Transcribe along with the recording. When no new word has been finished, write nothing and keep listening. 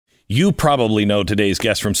You probably know today's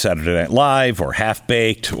guest from Saturday Night Live or Half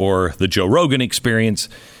Baked or the Joe Rogan Experience.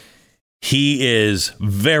 He is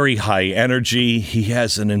very high energy. He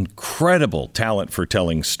has an incredible talent for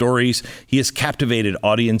telling stories. He has captivated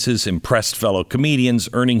audiences, impressed fellow comedians,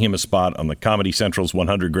 earning him a spot on the Comedy Central's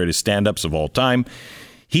 100 Greatest Stand-Ups of All Time.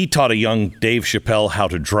 He taught a young Dave Chappelle how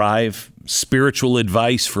to drive, spiritual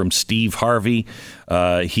advice from Steve Harvey.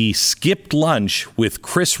 He skipped lunch with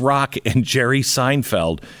Chris Rock and Jerry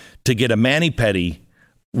Seinfeld to get a mani-pedi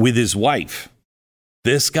with his wife.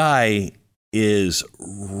 This guy is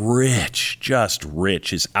rich, just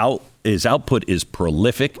rich. His output is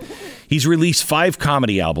prolific. He's released 5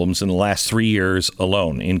 comedy albums in the last 3 years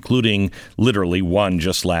alone, including literally one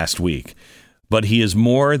just last week. But he is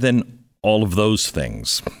more than all of those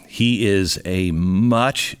things. He is a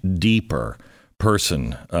much deeper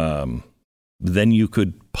person than you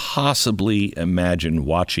could possibly imagine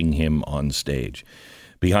watching him on stage.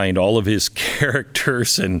 Behind all of his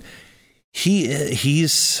characters, and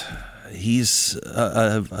he's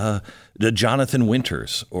a Jonathan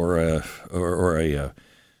Winters or a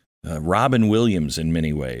Robin Williams in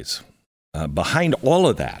many ways. Behind all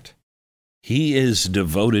of that, he is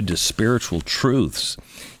devoted to spiritual truths.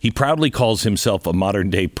 He proudly calls himself a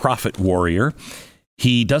modern-day prophet warrior.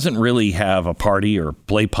 He doesn't really have a party or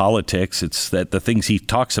play politics. It's that the things he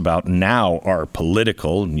talks about now are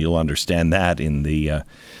political, and you'll understand that in the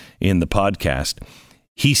podcast.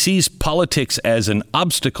 He sees politics as an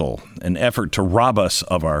obstacle, an effort to rob us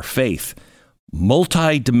of our faith.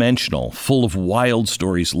 Multi-dimensional, full of wild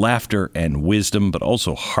stories, laughter, and wisdom, but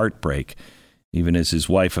also heartbreak. Even as his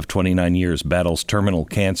wife of 29 years battles terminal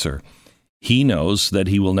cancer, he knows that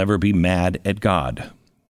he will never be mad at God.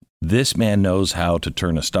 This man knows how to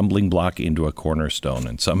turn a stumbling block into a cornerstone,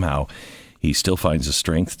 and somehow he still finds the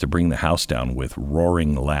strength to bring the house down with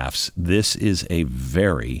roaring laughs. This is a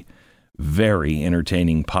very, very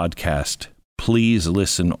entertaining podcast. Please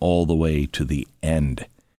listen all the way to the end.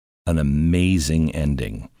 An amazing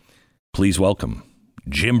ending. Please welcome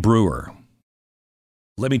Jim Breuer.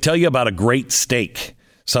 Let me tell you about a great steak,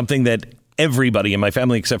 something that everybody in my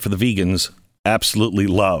family, except for the vegans, absolutely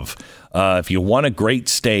love. If you want a great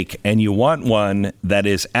steak and you want one that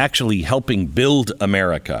is actually helping build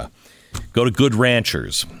America, go to Good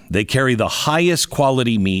Ranchers. They carry the highest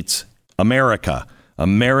quality meats,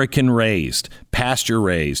 American raised, pasture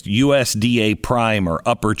raised, USDA prime or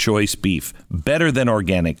upper choice beef, better than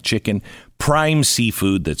organic chicken, prime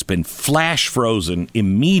seafood that's been flash frozen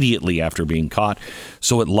immediately after being caught,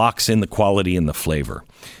 so it locks in the quality and the flavor.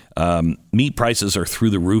 Meat prices are through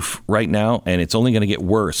the roof right now, and it's only going to get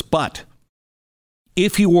worse. But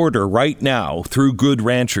if you order right now through Good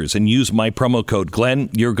Ranchers and use my promo code Glenn,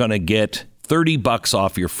 you're going to get $30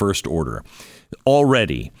 off your first order.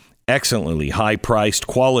 Already excellently high-priced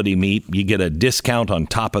quality meat. You get a discount on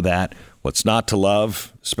top of that. What's not to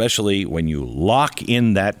love, especially when you lock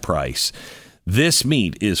in that price. This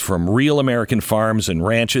meat is from real American farms and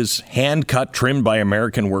ranches, hand-cut, trimmed by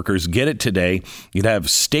American workers. Get it today. You'd have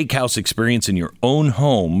steakhouse experience in your own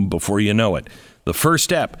home before you know it. The first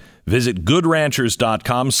step, visit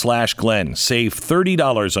goodranchers.com/Glenn. Save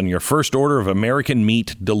 $30 on your first order of American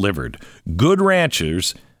meat delivered.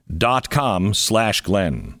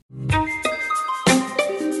 goodranchers.com/Glenn.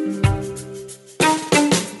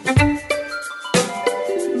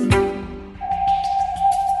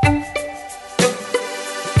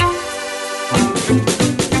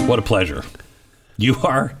 What a pleasure. You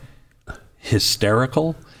are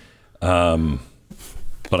hysterical. But I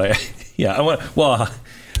want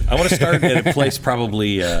to start at a place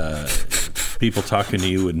probably people talking to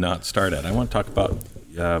you would not start at. I want to talk about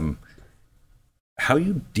how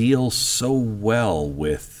you deal so well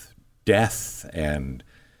with death and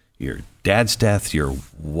your dad's death, your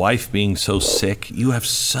wife being so sick. You have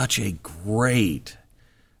such a great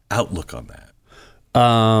outlook on that.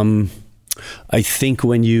 I think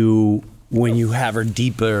when you have a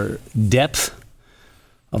deeper depth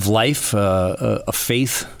of life, a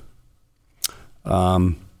faith,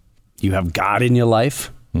 you have God in your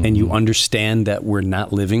life, and you understand that we're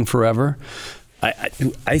not living forever.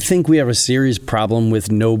 I think we have a serious problem with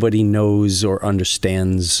nobody knows or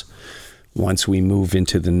understands once we move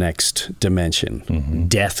into the next dimension,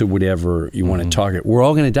 death or whatever you want to target. We're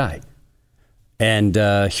all going to die. And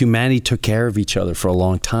humanity took care of each other for a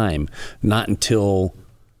long time. Not until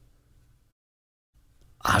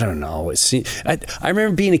I don't know. I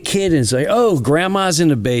remember being a kid and it's like, oh, grandma's in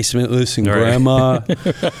the basement. Listen, right. Grandma,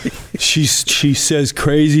 she says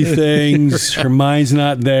crazy things. Her mind's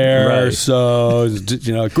not there. Right. So,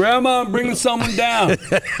 Grandma, I'm bringing someone down.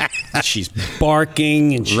 She's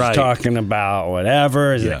barking and she's talking about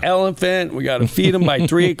whatever. Is an elephant. We got to feed him by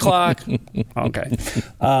 3 o'clock. Okay.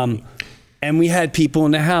 And we had people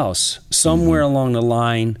in the house. Somewhere along the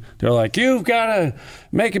line, they're like, you've got to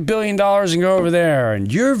make $1 billion and go over there.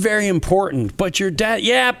 And you're very important. But your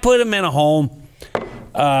dad, put him in a home.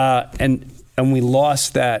 And we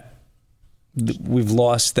lost that. We've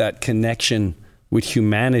lost that connection with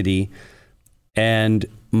humanity. And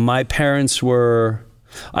my parents were,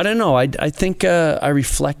 I don't know. I think I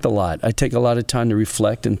reflect a lot. I take a lot of time to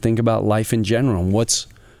reflect and think about life in general and what's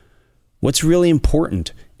really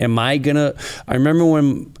important. I remember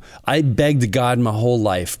when I begged God my whole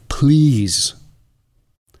life, please,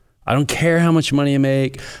 I don't care how much money I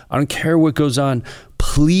make. I don't care what goes on.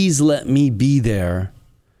 Please let me be there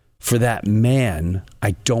for that man.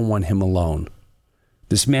 I don't want him alone.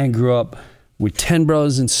 This man grew up with 10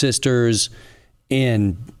 brothers and sisters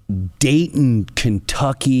in Dayton,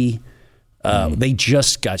 Kentucky. They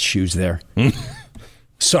just got shoes there.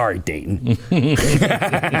 Sorry, Dayton.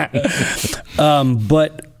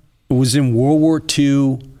 But it was in World War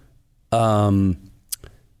II.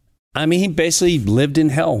 He basically lived in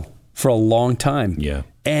hell for a long time. Yeah.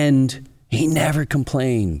 And he never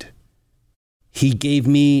complained. He gave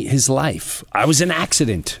me his life. I was an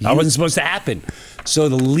accident. I wasn't supposed to happen. So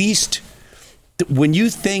when you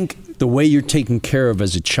think the way you're taken care of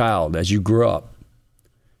as a child, as you grow up,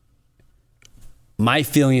 my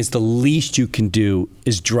feeling is the least you can do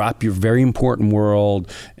is drop your very important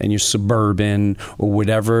world and your suburban or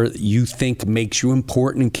whatever you think makes you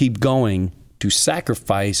important and keep going to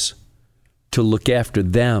sacrifice to look after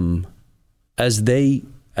them as they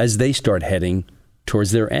start heading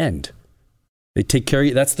towards their end. They take care of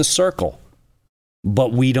you. That's the circle.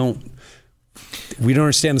 But we don't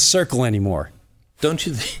understand the circle anymore. Don't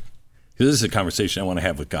you think? This is a conversation I want to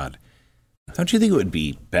have with God. Don't you think it would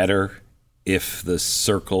be better if the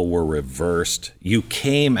circle were reversed? You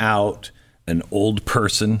came out an old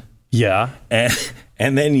person. Yeah.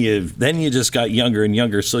 And then you just got younger and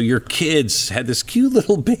younger. So your kids had this cute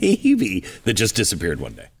little baby that just disappeared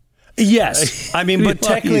one day. Yes. But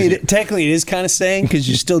technically it is kind of saying because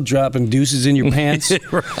you're still dropping deuces in your pants.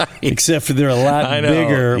 Right. Except for they're a lot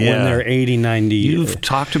bigger when they're 80, 90. You've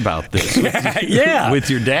talked about this with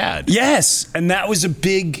your dad. Yes. And that was a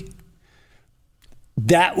big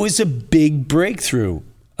breakthrough.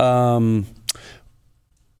 Tell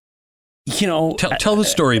the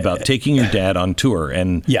story about taking your dad on tour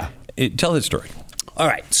and tell his story. All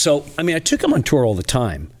right. So, I took him on tour all the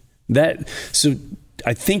time. So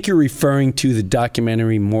I think you're referring to the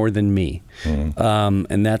documentary More Than Me. Mm-hmm.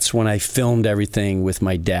 And that's when I filmed everything with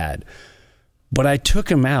my dad. But I took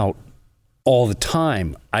him out all the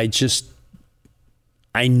time. I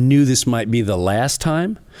knew this might be the last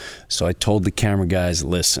time. So I told the camera guys,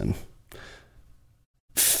 listen,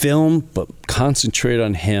 film, but concentrate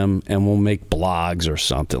on him and we'll make blogs or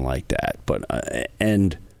something like that. But,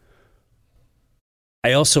 and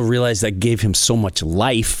I also realized that gave him so much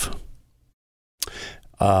life.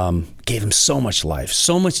 So much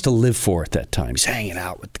to live for at that time. He's hanging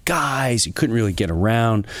out with the guys. He couldn't really get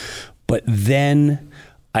around. But then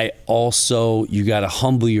you got to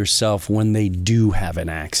humble yourself when they do have an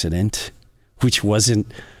accident, which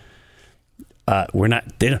wasn't,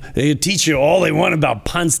 they teach you all they want about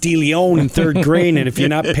Ponce de Leon in 3rd grade, and if you're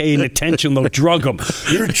not paying attention, they'll drug them.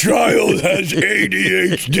 Your child has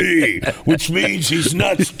ADHD, which means he's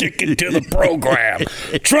not sticking to the program.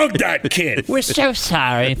 Drug that kid. We're so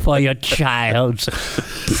sorry for your child's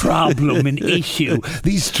problem and issue.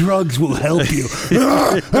 These drugs will help you.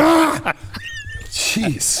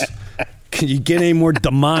 Jeez. Can you get any more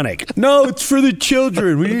demonic? No, it's for the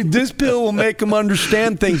children. This pill will make them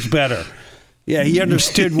understand things better. Yeah, he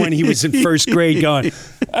understood when he was in 1st grade going,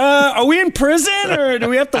 are we in prison or do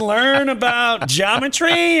we have to learn about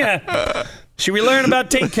geometry? Should we learn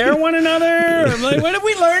about taking care of one another? I'm like, what are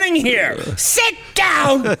we learning here? Sit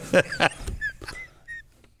down.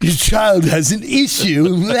 Your child has an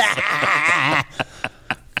issue.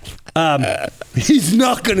 He's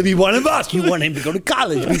not going to be one of us. You want him to go to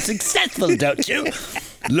college, be successful, don't you?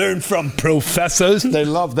 Learn from professors. They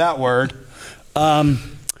love that word.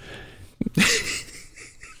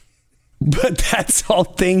 But that's all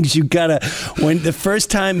things you gotta. When the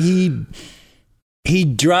first time he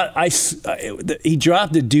dropped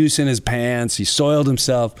the deuce in his pants, he soiled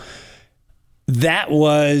himself. That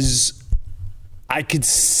was, I could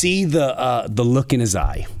see the look in his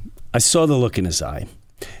eye. I saw the look in his eye,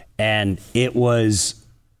 and it was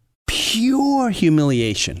pure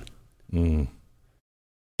humiliation.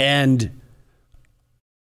 And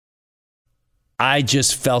I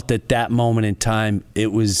just felt at that moment in time,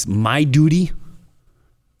 it was my duty.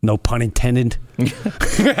 No pun intended.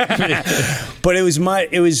 But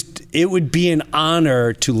it would be an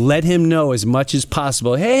honor to let him know as much as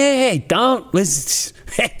possible. Hey, let's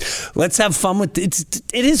have fun with it.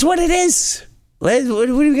 It is what it is. What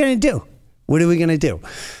are we going to do? What are we going to do?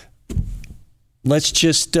 Let's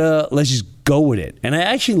just go with it. And I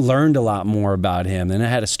actually learned a lot more about him. Then I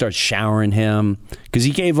had to start showering him because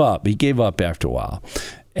he gave up. He gave up after a while.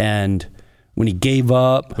 And when he gave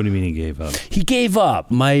up... What do you mean he gave up? He gave up.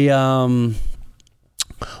 My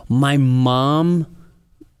mom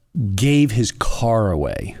gave his car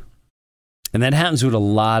away. And that happens with a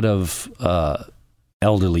lot of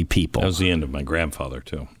elderly people. That was the end of my grandfather,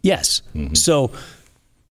 too. Yes. Mm-hmm. So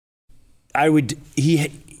he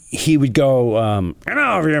would go,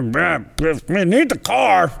 if you need the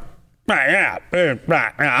car,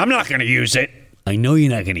 I'm not going to use it. I know you're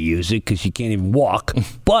not going to use it because you can't even walk.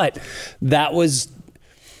 But it was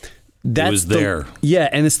there. Yeah,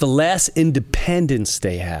 and it's the last independence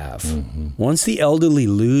they have. Mm-hmm. Once the elderly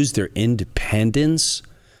lose their independence,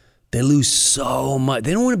 they lose so much.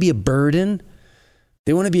 They don't want to be a burden.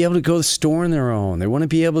 They want to be able to go to the store on their own. They want to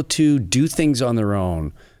be able to do things on their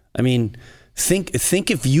own. I mean, think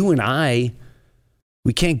if you and I,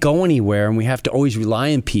 we can't go anywhere and we have to always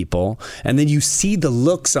rely on people. And then you see the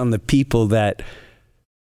looks on the people that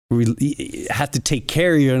have to take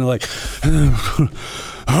care of you and they're like,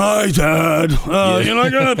 hi, Dad.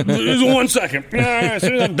 Just 1 second. As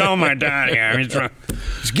soon as I'm done with my dad here,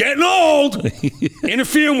 he's getting old.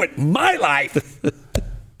 Interfering with my life.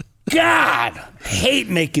 God, I hate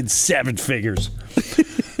making 7 figures.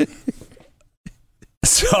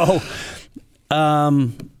 So, I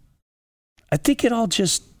think it all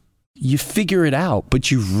just, you figure it out,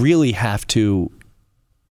 but you really have to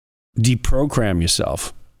deprogram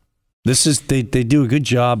yourself. They do a good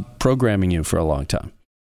job programming you for a long time.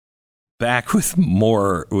 Back with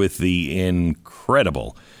more with the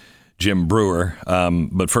incredible Jim Breuer.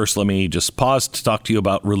 But first, let me just pause to talk to you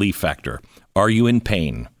about Relief Factor. Are you in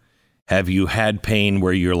pain? Have you had pain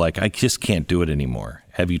where you're like, I just can't do it anymore?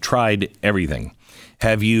 Have you tried everything?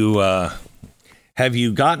 Have you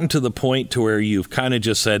gotten to the point to where you've kind of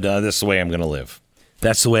just said, this is the way I'm going to live?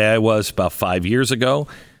 That's the way I was about 5 years ago.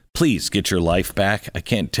 Please get your life back. I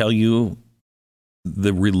can't tell you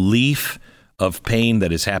the relief of pain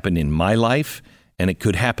that has happened in my life, and it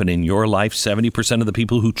could happen in your life. 70% of the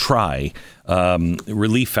people who try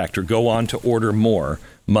Relief Factor go on to order more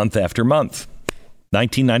month after month.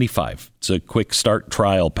 $19.95. It's a quick start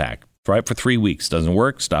trial pack. Try it for 3 weeks. Doesn't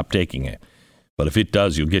work? Stop taking it. But if it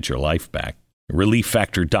does, you'll get your life back.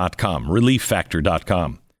 ReliefFactor.com.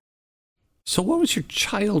 ReliefFactor.com. So what was your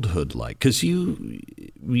childhood like? Because you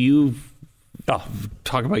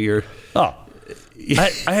talk about your... I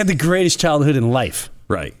had the greatest childhood in life.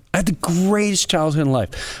 Right. I had the greatest childhood in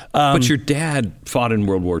life. But your dad fought in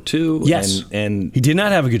World War II. Yes. And he did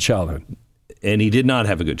not have a good childhood. And he did not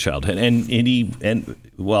have a good childhood. And he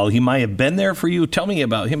might have been there for you. Tell me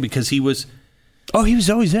about him, because he was... Oh, he was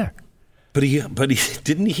always there. But he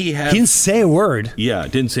didn't he have... He didn't say a word. Yeah,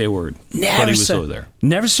 didn't say a word. But he was over there.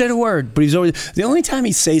 Never said a word, but he's always... The only time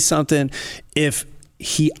he'd say something, if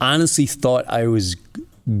he honestly thought I was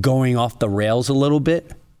going off the rails a little bit,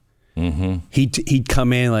 mm-hmm. he'd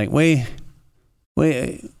come in like, wait,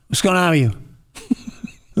 what's going on with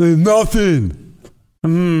you? Nothing.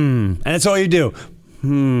 And that's all you do.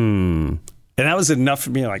 And that was enough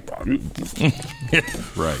for me, like...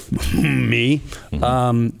 Right. Me.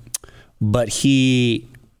 Mm-hmm. But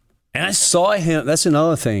and I saw him, that's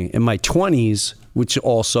another thing, in my 20s, which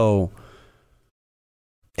also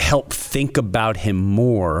helped think about him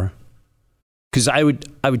more, because I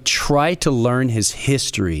would try to learn his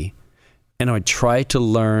history, and I would try to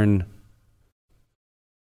learn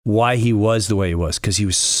why he was the way he was, because he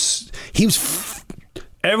was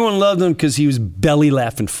everyone loved him because he was belly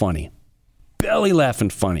laughing funny. Belly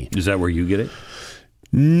laughing funny. Is that where you get it?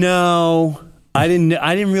 No. I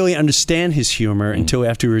didn't really understand his humor until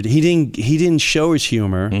afterward. He didn't show his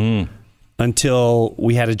humor until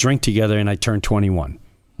we had a drink together and I turned 21.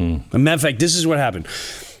 As a matter of fact, this is what happened.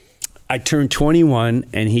 I turned 21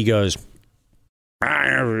 and he goes,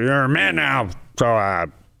 "You're a man now, so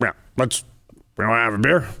let's have a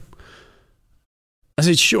beer." I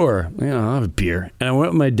said, "Sure, I'll have a beer." And I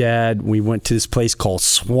went with my dad. We went to this place called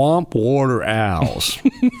Swamp Water Al's.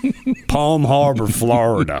 Palm Harbor,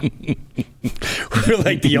 Florida. We're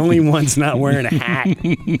like the only ones not wearing a hat.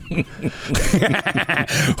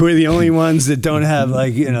 We're the only ones that don't have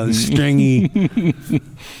like, the stringy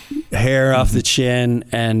hair off the chin.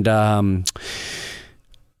 And I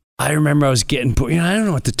remember I was getting, I don't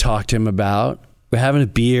know what to talk to him about. We're having a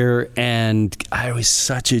beer, and I was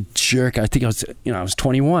such a jerk. I think I was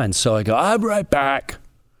 21. So I go, I'll be right back.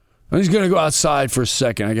 I'm just gonna go outside for a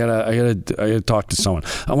second. I gotta talk to someone.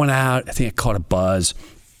 I went out. I think I caught a buzz.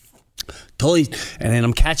 Totally, and then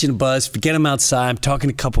I'm catching a buzz. Forget I'm outside. I'm talking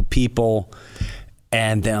to a couple people,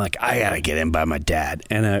 and then I'm like, I gotta get in by my dad.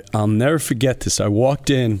 And I'll never forget this. I walked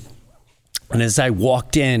in. And as I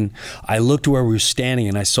walked in, I looked where we were standing,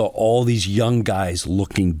 and I saw all these young guys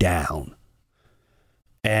looking down.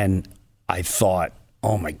 And I thought,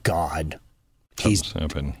 oh my God, he's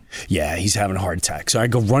having a heart attack. So I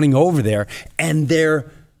go running over there, and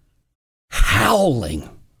they're howling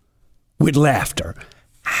with laughter,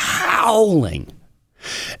 howling.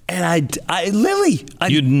 And I literally,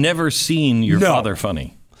 you'd never seen your father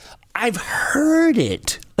funny. I've heard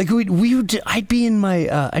it. Like I'd be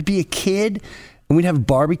a kid, and we'd have a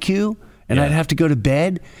barbecue. And I'd have to go to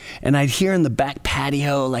bed, and I'd hear in the back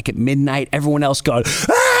patio, like at midnight, everyone else going,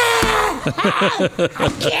 I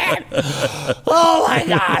can't. Oh, my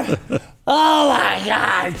God. Oh, my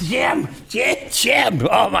God. Jim.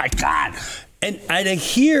 Oh, my God. And I'd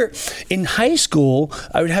hear in high school,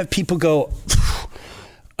 I would have people go,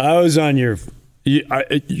 I was on your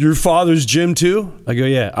father's gym, too? I go,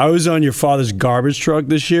 yeah. I was on your father's garbage truck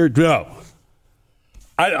this year? No.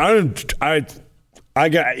 I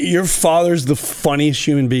got your father's the funniest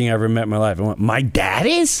human being I ever met in my life. I went, my dad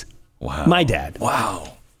is? Wow. My dad.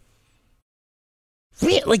 Wow.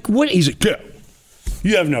 Like what? He's like, yeah,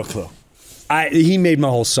 you have no clue. He made my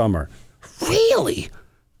whole summer. Really?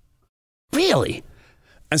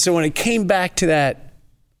 And so when I came back to that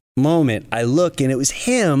moment, I look and it was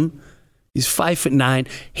him. He's 5'9".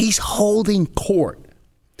 He's holding court.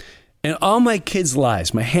 And all my kids'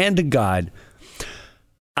 lives, my hand to God,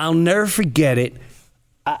 I'll never forget it.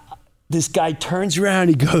 This guy turns around,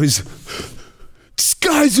 he goes, this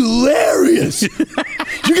guy's hilarious.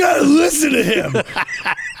 You gotta listen to him.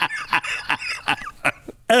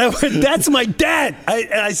 And I went, that's my dad.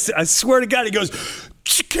 I swear to God, he goes,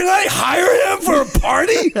 can I hire him for a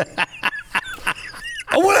party?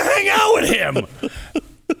 I want to hang out with him.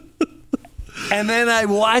 And then I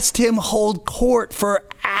watched him hold court for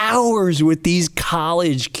hours with these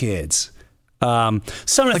college kids. Some of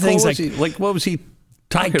the things what was he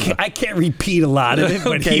talking about? I can't repeat a lot of it,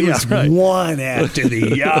 but he was one after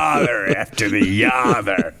the other.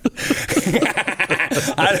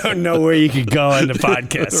 I don't know where you could go on the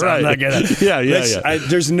podcast. So I'm not gonna. Yeah.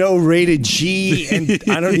 There's no rated G, and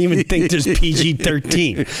I don't even think there's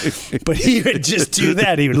PG-13. But he would just do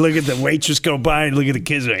that. He would look at the waitress go by and look at the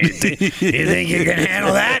kids. You think you can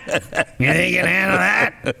handle that? You think you can handle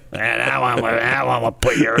that? And I want to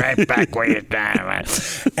put you right back where you're down.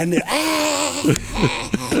 And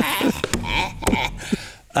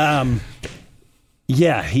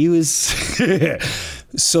yeah, he was.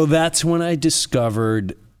 So that's when I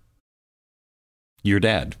discovered your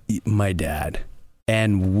dad, my dad,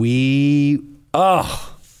 and we'd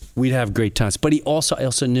have great times. But I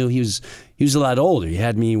also knew he was a lot older. He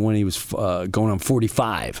had me when he was going on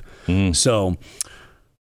 45. So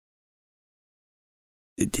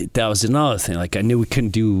that was another thing. Like I knew we couldn't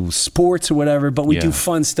do sports or whatever, but we'd do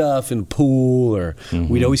fun stuff in the pool, or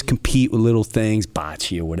we'd always compete with little things,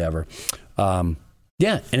 bocce or whatever.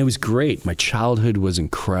 Yeah, and it was great. My childhood was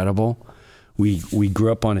incredible. We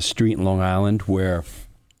grew up on a street in Long Island where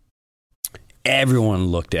everyone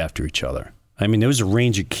looked after each other. I mean, there was a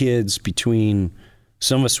range of kids between,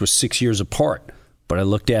 some of us were 6 years apart, but I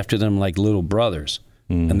looked after them like little brothers.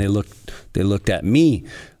 And they looked at me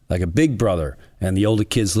like a big brother, and the older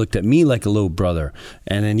kids looked at me like a little brother.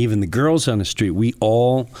 And then even the girls on the street, we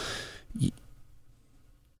all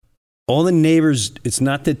the neighbors, it's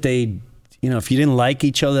not that they, if you didn't like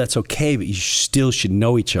each other, that's okay, but you still should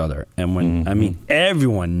know each other. And when,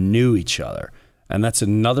 everyone knew each other. And that's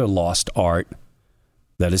another lost art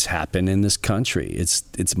that has happened in this country.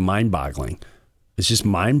 It's mind-boggling. It's just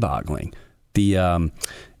mind-boggling.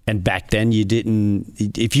 And back then you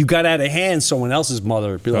didn't, if you got out of hand, someone else's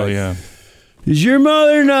mother would be like, does your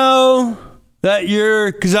mother know that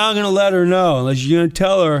because I'm going to let her know, unless you're going to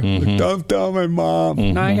tell her. Like, don't tell my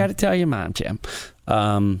mom. No, I got to tell your mom, Jim.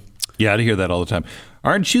 Yeah, I hear that all the time.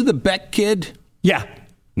 Aren't you the Beck kid? Yeah.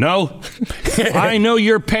 No. I know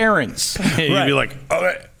your parents. You'd be like,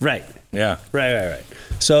 oh, right. Yeah. Right.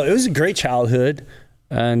 So it was a great childhood.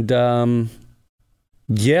 And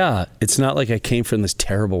Yeah, it's not like I came from this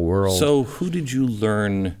terrible world. So who did you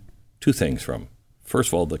learn two things from? First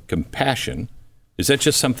of all, the compassion. Is that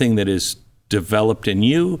just something that is developed in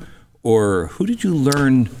you, or who did you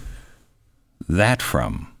learn that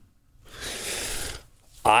from?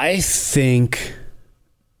 I think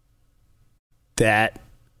that's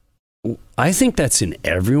in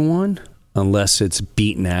everyone, unless it's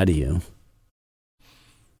beaten out of you.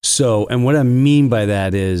 So, and what I mean by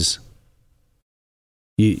that is,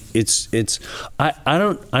 it's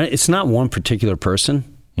not one particular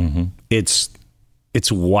person. Mm-hmm. It's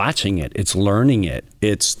watching it. It's learning it.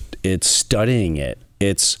 It's studying it.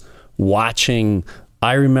 It's watching.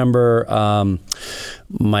 I remember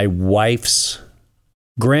my wife's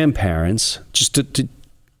grandparents,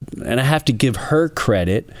 and I have to give her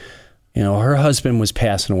credit. You know, her husband was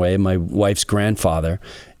passing away, my wife's grandfather,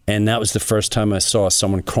 and that was the first time I saw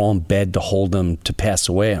someone crawl in bed to hold them to pass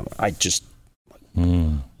away. I just,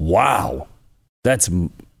 wow.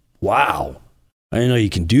 Wow. I didn't know you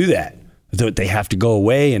can do that. I thought they have to go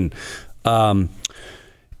away. And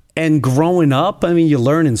growing up, I mean, you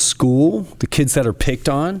learn in school, the kids that are picked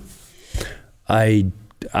on, I'd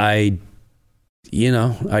get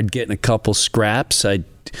in a couple scraps.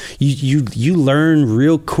 You learn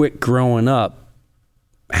real quick growing up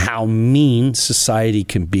how mean society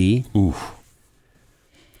can be. Ooh.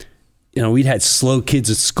 You know, we'd had slow kids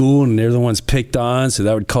at school, and they're the ones picked on, so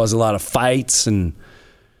that would cause a lot of fights. And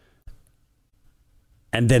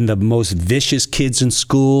then the most vicious kids in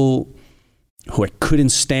school who I couldn't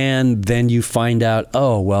stand, then you find out,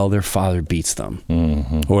 oh, well, their father beats them,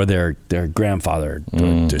 or their grandfather,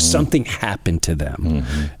 there's something happened to them.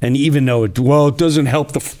 And even though it doesn't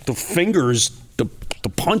help the fingers, the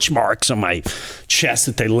punch marks on my chest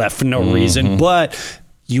that they left for no reason, but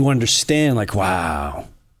you understand, like, wow,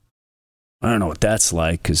 I don't know what that's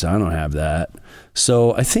like, because I don't have that.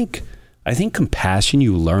 So I think compassion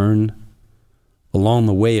you learn along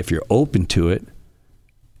the way if you're open to it.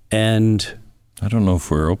 And I don't know if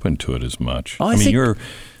we're open to it as much. Oh,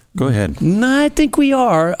 Go ahead. No, I think we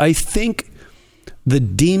are. I think the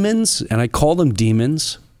demons, and I call them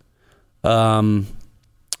demons, have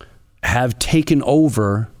taken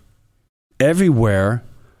over everywhere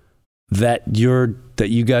that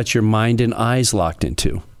you got your mind and eyes locked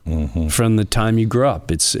into from the time you grew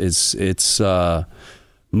up. It's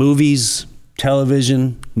movies,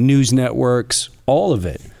 television, news networks, all of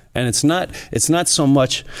it. And it's not so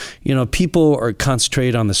much, people are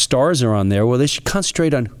concentrated on the stars are on there. Well, they should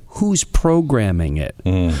concentrate on who's programming it.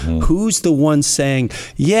 Who's the one saying,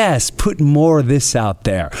 yes, put more of this out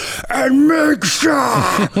there. And make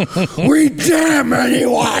sure we damn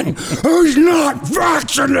anyone who's not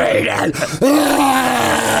vaccinated.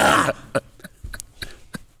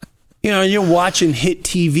 You're watching hit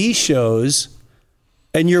TV shows,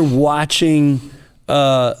 and you're watching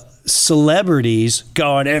celebrities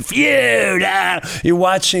going, if you're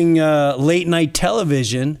watching late night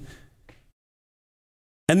television,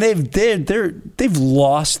 and they've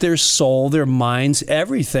lost their soul, their minds,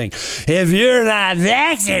 everything. If you're not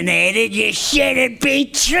vaccinated, you shouldn't be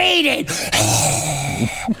treated.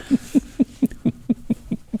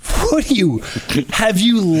 Have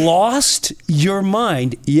you lost your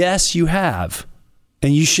mind? Yes, you have.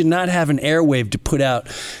 And you should not have an airwave to put out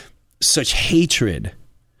such hatred.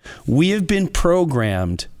 We have been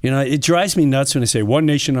programmed. It drives me nuts when they say one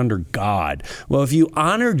nation under God. Well, if you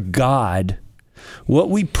honored God, what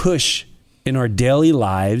we push in our daily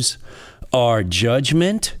lives are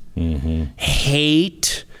judgment,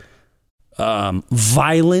 hate,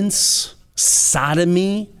 violence,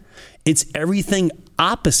 sodomy. It's everything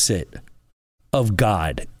opposite of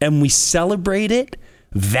God. And we celebrate it,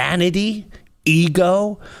 vanity,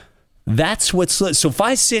 ego. That's what's so if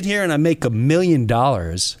I sit here and I make $1 million,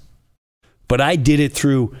 but I did it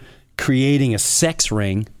through creating a sex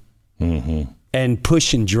ring and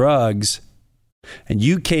pushing drugs, and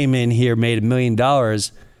you came in here, made $1 million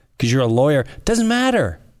because you're a lawyer, doesn't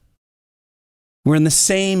matter. We're in the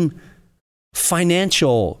same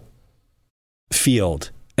financial field,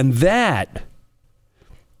 and that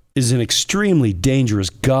is an extremely dangerous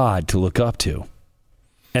God to look up to.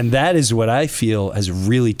 And that is what I feel has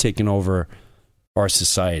really taken over our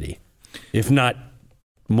society, if not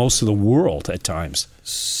most of the world at times.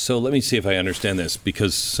 So let me see if I understand this,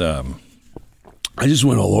 because I just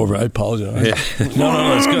went all over. I apologize.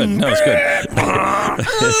 No, it's good. No, it's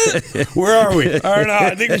good. Where are we? I don't know.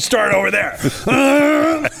 I think we start over there.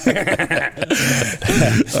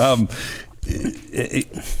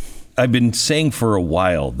 I've been saying for a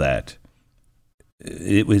while that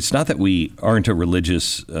it's not that we aren't a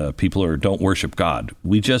religious people or don't worship God.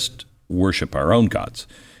 We just worship our own gods.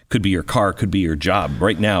 Could be your car, could be your job.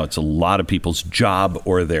 Right now, it's a lot of people's job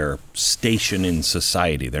or their station in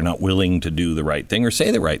society. They're not willing to do the right thing or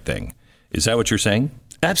say the right thing. Is that what you're saying?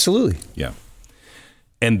 Absolutely. Yeah.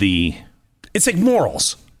 And it's like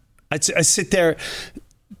morals. I sit there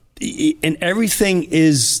and everything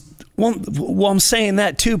is, well, I'm saying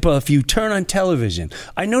that too, but if you turn on television,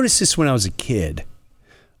 I noticed this when I was a kid.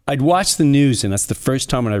 I'd watch the news, and that's the first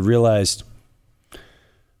time when I realized,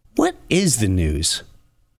 what is the news?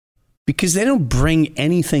 Because they don't bring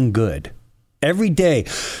anything good. Every day,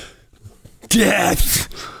 death,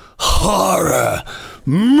 horror,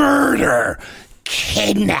 murder,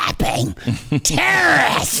 kidnapping,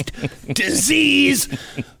 terrorist, disease,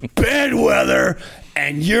 bad weather,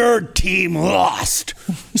 and your team lost.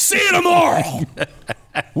 See you tomorrow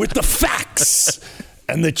with the facts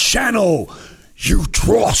and the channel you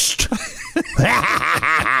trust.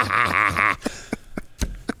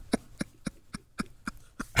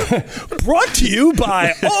 Brought to you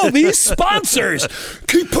by all these sponsors.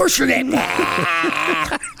 Keep pushing it.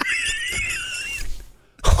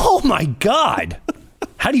 Oh my God.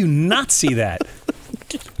 How do you not see that?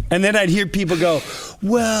 And then I'd hear people go,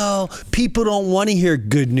 well, people don't want to hear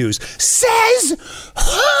good news. Says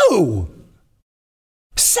who?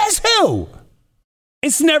 Says who?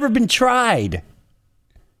 It's never been tried.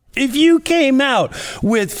 If you came out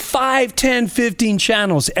with 5, 10, 15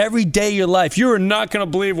 channels every day of your life, you are not going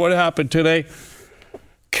to believe what happened today.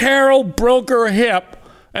 Carol broke her hip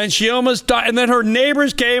and she almost died. And then her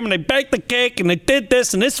neighbors came and they baked the cake and they did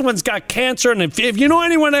this. And this one's got cancer. And if you know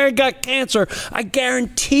anyone that got cancer, I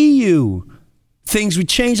guarantee you things would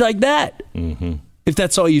change like that. Mm-hmm. If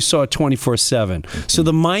that's all you saw 24/7. Mm-hmm. So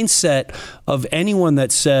the mindset of anyone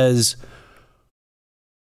that says,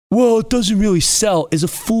 well, it doesn't really sell, is a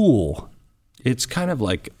fool. It's kind of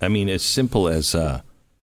like, I mean, as simple as,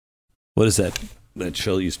 what is that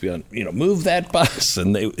show used to be on, Move That Bus.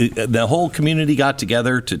 And the whole community got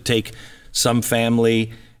together to take some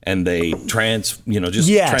family and they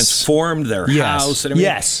transformed their house. And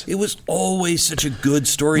everything. Yes. It was always such a good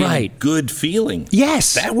story right. and a good feeling.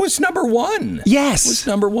 Yes. That was number one. Yes. That was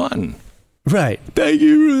number one. Right. Thank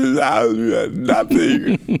you for the house.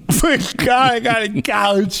 Nothing. Thank God I got a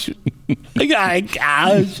couch.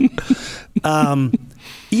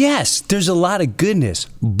 Yes, there's a lot of goodness.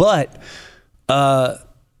 But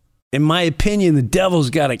in my opinion, the devil's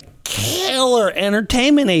got a killer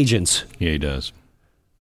entertainment agents. Yeah, he does.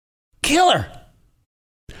 Killer.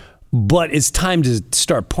 But it's time to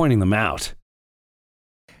start pointing them out.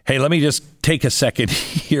 Hey, let me just take a second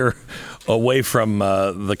here away from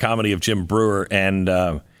the comedy of Jim Breuer and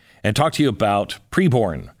talk to you about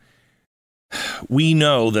preborn. We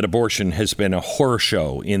know that abortion has been a horror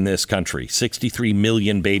show in this country. 63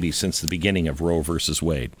 million babies since the beginning of Roe versus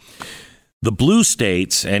Wade. The blue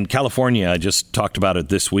states and California, I just talked about it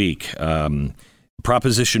this week.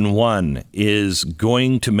 Proposition 1 is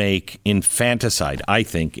going to make infanticide, I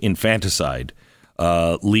think,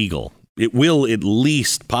 legal. It will at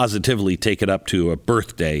least positively take it up to a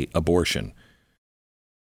birthday abortion.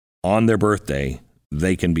 On their birthday,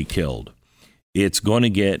 they can be killed. It's going to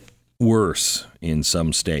get worse in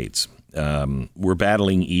some states. We're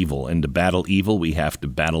battling evil, and to battle evil, we have to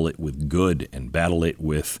battle it with good and battle it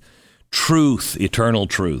with truth, eternal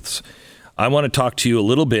truths. I want to talk to you a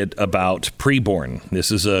little bit about Preborn.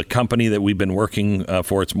 This is a company that we've been working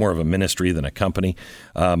for. It's more of a ministry than a company,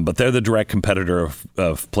 but they're the direct competitor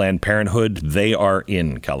of Planned Parenthood. They are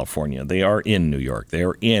in California. They are in New York. They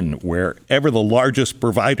are in wherever the largest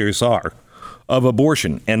providers are of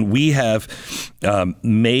abortion. And we have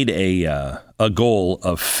made a goal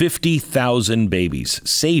of 50,000 babies,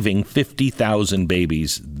 saving 50,000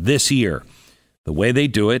 babies this year. The way they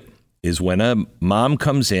do it is when a mom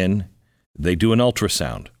comes in, they do an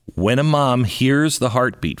ultrasound. When a mom hears the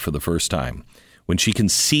heartbeat for the first time, when she can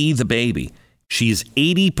see the baby, she's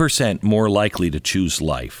 80% more likely to choose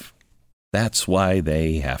life. That's why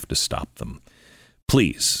they have to stop them.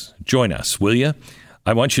 Please join us, will you?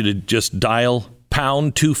 I want you to just dial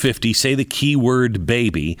pound 250, say the keyword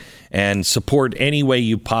baby, and support any way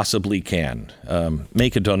you possibly can.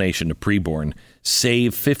 Make a donation to Preborn.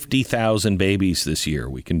 Save 50,000 babies this year.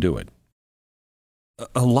 We can do it.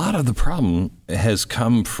 A lot of the problem has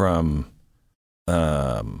come from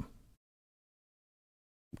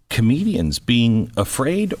comedians being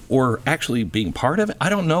afraid or actually being part of it. I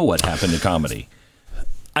don't know what happened to comedy.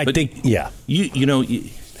 I think I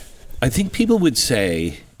think people would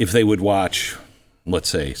say, if they would watch, let's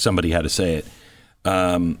say somebody had to say it,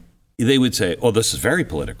 they would say, oh, this is very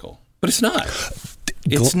political. But it's not.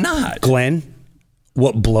 It's not. Glenn,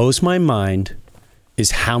 what blows my mind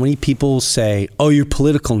is how many people say, oh, you're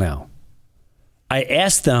political now. I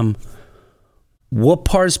ask them, what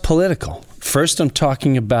part is political? First, I'm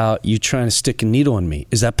talking about you trying to stick a needle in me.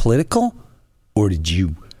 Is that political? Or did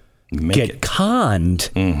you get conned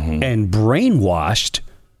and brainwashed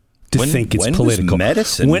to think it's political?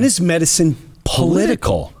 When is medicine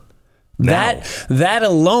political? That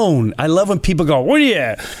alone, I love when people go, what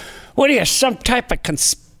are you, some type of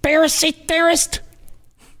conspiracy theorist?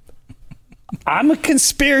 I'm a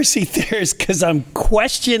conspiracy theorist because I'm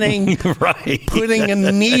questioning putting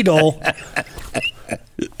a needle.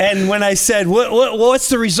 And when I said, what's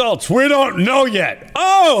the results? We don't know yet.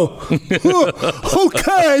 Oh,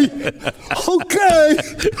 okay.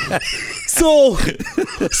 So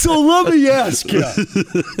let me ask you.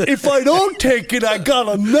 If I don't take it, I got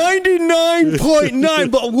a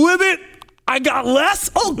 99.9, but with it, I got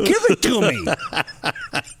less? Oh, give it to me.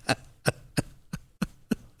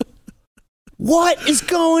 What is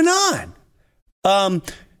going on?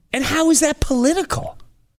 And how is that political?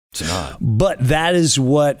 It's not. But that is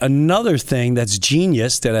what another thing that's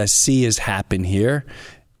genius that I see has happened here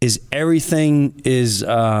is everything is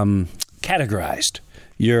categorized.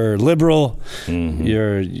 You're liberal,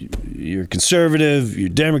 you're conservative, you're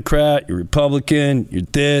Democrat, you're Republican, you're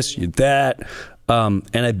this, you're that. And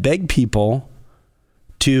I beg people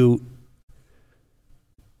to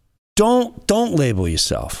don't label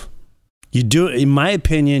yourself. You do, in my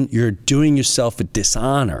opinion, you're doing yourself a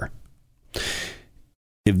dishonor.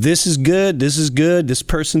 If this is good, this is good, this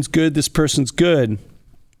person's good, this person's good.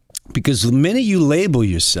 Because the minute you label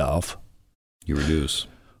yourself, you reduce.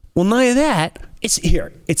 Well, none of that.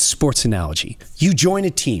 It's sports analogy. You join a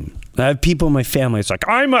team. I have people in my family. It's like,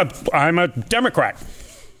 I'm a Democrat.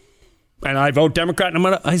 And I vote Democrat. And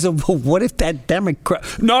I said, well, what if that Democrat?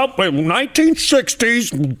 No,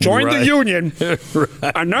 1960s, joined the Union.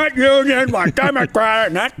 And that Union was Democrat,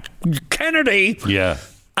 and that Kennedy. Yeah.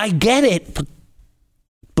 I get it.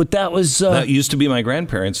 But that was... that used to be my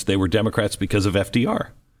grandparents. They were Democrats because of FDR.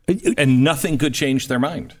 And nothing could change their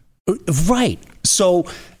mind. Right. So,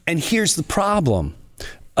 and here's the problem.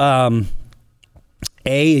 You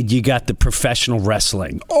got the professional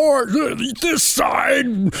wrestling. Or this side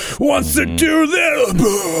wants to do this.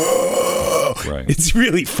 Right. It's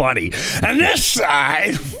really funny. And this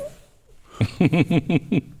side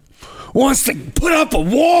wants to put up a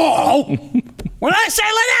wall. When I say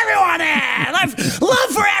let everyone in, love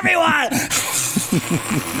for everyone.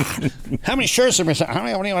 How many shirts are missing? How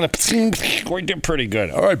many want to? We did pretty good.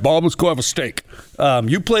 All right, Bob, let's go have a steak.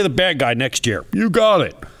 You play the bad guy next year. You got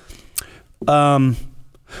it.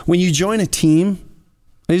 When you join a team,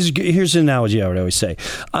 here's an analogy I would always say.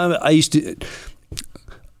 I used to,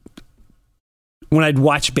 when I'd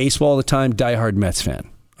watch baseball all the time, diehard Mets fan.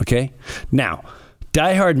 Okay? Now,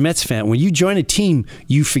 diehard Mets fan, when you join a team,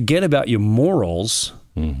 you forget about your morals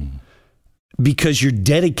because you're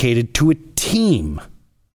dedicated to a team.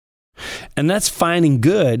 And that's fine and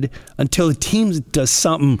good until the team does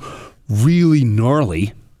something really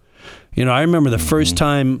gnarly. You know, I remember the first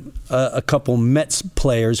time a couple Mets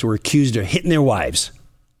players were accused of hitting their wives.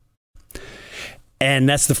 And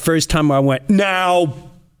that's the first time I went, now,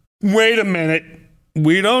 wait a minute.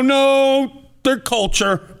 We don't know their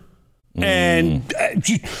culture. And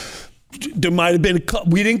there might have been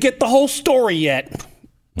we didn't get the whole story yet.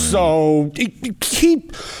 So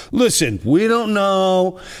listen, we don't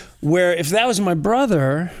know where, if that was my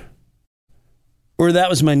brother or that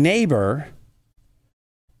was my neighbor,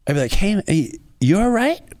 I'd be like, hey, you all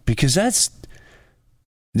right? Because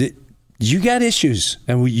you got issues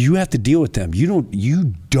and you have to deal with them.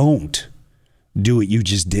 You don't do what you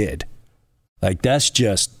just did. Like that's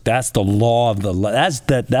the law of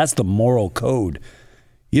that's the moral code.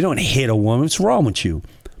 You don't hit a woman. What's wrong with you?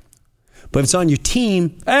 But if it's on your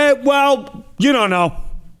team, well, you don't know.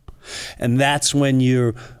 And that's when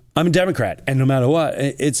I'm a Democrat. And no matter what,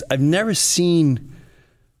 I've never seen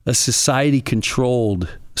a society controlled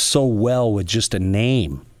so well with just a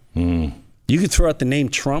name. You could throw out the name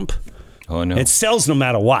Trump. Oh, no. It sells no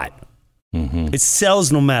matter what. It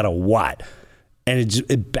sells no matter what. And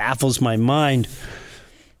it baffles my mind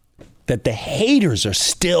that the haters are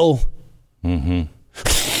still...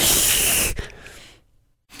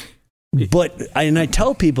 But I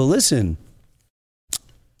tell people, listen,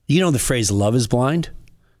 you know the phrase love is blind?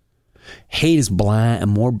 Hate is blind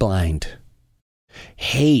and more blind.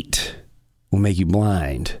 Hate will make you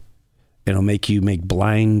blind. It'll make you make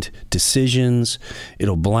blind decisions.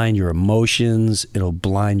 It'll blind your emotions. It'll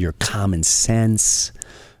blind your common sense.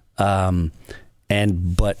 But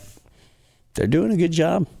they're doing a good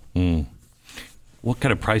job. What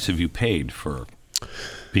kind of price have you paid for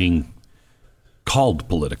being called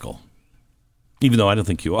political, even though I don't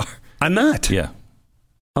think you are. I'm not. Yeah.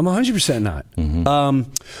 I'm 100% not.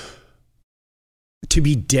 To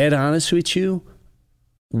be dead honest with you,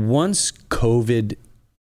 once COVID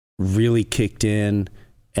really kicked in,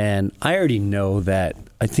 and I already know that,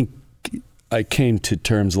 I think I came to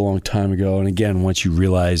terms a long time ago. And again, once you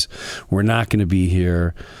realize we're not going to be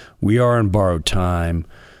here, we are in borrowed time.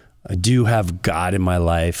 I do have God in my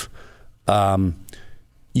life.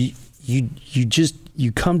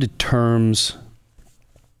 You come to terms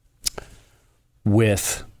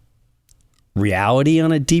with reality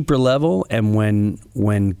on a deeper level. And when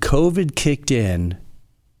COVID kicked in,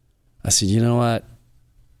 I said, you know what?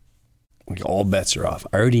 Like, all bets are off.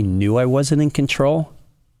 I already knew I wasn't in control.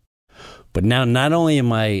 But now not only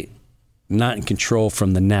am I not in control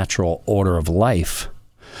from the natural order of life,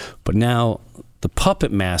 but now the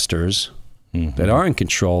puppet masters that are in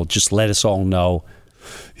control just let us all know,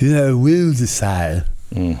 we'll decide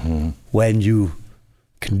when you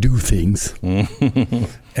can do things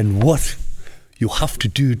and what you have to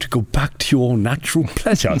do to go back to your natural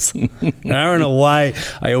pleasures. And I don't know why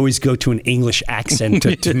I always go to an English accent.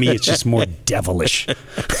 To me, it's just more devilish.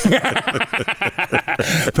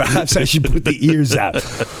 Perhaps I should put the ears out.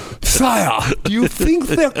 Sire, do you think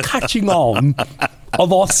they're catching on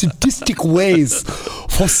of our sadistic ways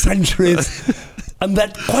for centuries? And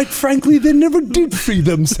that, quite frankly, they never did free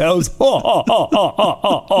themselves.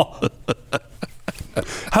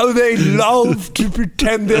 How they love to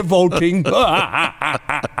pretend they're voting.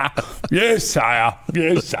 Yes, sire.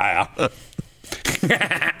 Yes, sire.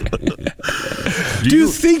 Do you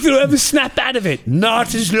think they'll ever snap out of it?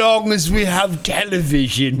 Not as long as we have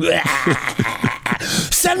television.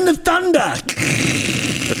 Son of thunder.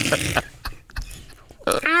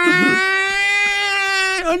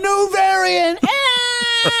 A new variant.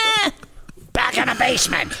 Back in the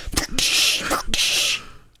basement.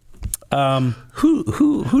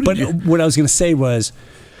 Who did what I was going to say was,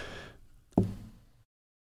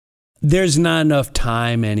 there's not enough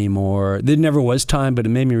time anymore. There never was time, but it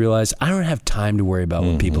made me realize I don't have time to worry about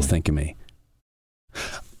what people think of me.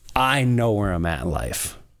 I know where I'm at in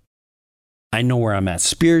life. I know where I'm at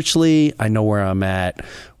spiritually. I know where I'm at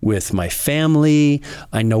with my family.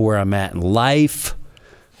 I know where I'm at in life.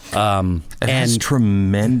 It has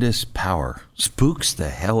tremendous power. Spooks the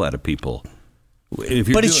hell out of people.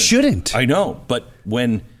 But it shouldn't. I know, but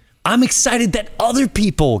when... I'm excited that other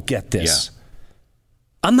people get this. Yeah.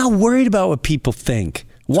 I'm not worried about what people think.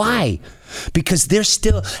 Why? Because they're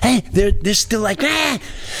still, they're still like,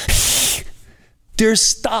 they're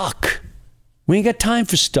stuck. We ain't got time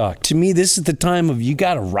for stuck. To me, this is the time of you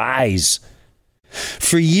got to rise.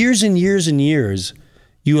 For years and years and years,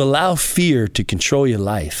 you allow fear to control your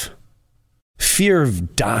life. Fear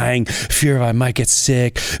of dying, fear of I might get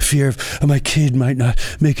sick, fear of my kid might not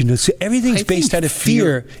make it. So everything's based out of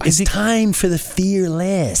fear. It's time for the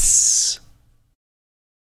fearless.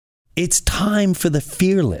 It's time for the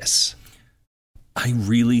fearless. I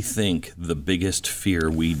really think the biggest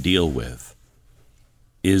fear we deal with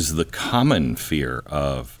is the common fear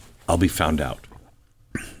of, I'll be found out.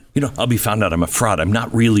 I'll be found out I'm a fraud. I'm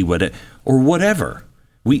not really or whatever.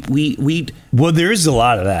 Well, there is a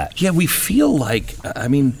lot of that. Yeah, we feel like,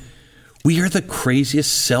 we are the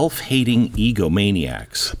craziest self-hating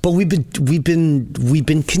egomaniacs. But we've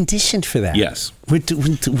been conditioned for that. Yes.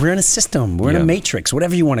 We're in a system. We're in a matrix,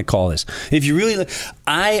 whatever you want to call this. If you really,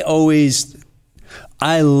 I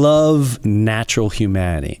love natural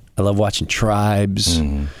humanity. I love watching tribes.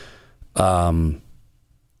 And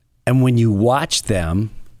when you watch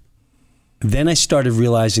them, then I started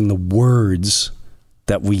realizing the words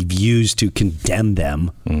that we've used to condemn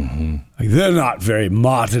them. Like, they're not very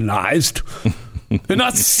modernized. They're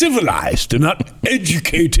not civilized. They're not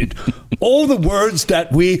educated. All the words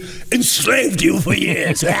that we enslaved you for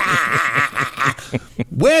years.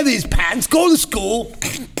 Wear these pants, go to school,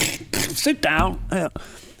 sit down.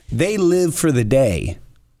 They live for the day.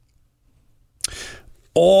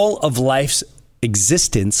 All of life's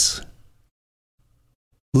existence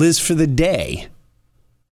lives for the day.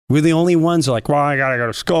 We're the only ones who are like, well, I got to go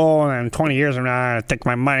to school, and then 20 years from now, I'm going to take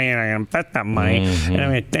my money, and I'm going to invest that money, and I'm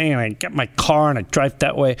going to get my car, and I drive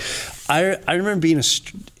that way. I remember being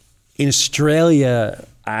in Australia,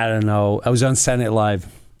 I don't know, I was on Saturday Night Live,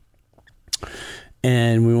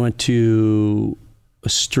 and we went to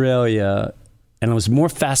Australia, and I was more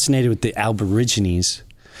fascinated with the Aborigines,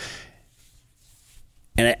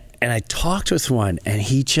 and I talked with one, and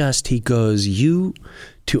he goes,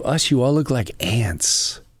 to us, you all look like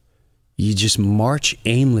ants. You just march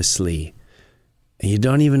aimlessly and you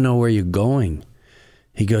don't even know where you're going.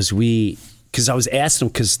 He goes, we because I was asking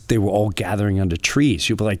them because they were all gathering under trees.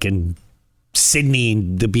 You'd be like in Sydney,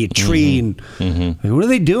 and there'd be a tree, and like, what are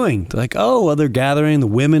they doing? They're like, oh, well, they're gathering. The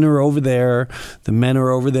women are over there, the men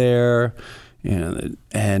are over there, and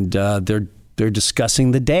they're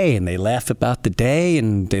discussing the day, and they laugh about the day,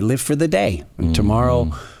 and they live for the day. And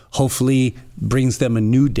tomorrow, hopefully, brings them a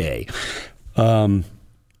new day.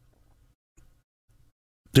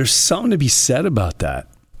 There's something to be said about that.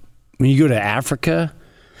 When you go to Africa,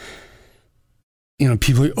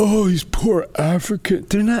 people are like, oh, these poor Africans.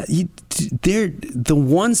 They're not, they're the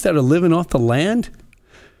ones that are living off the land.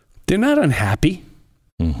 They're not unhappy.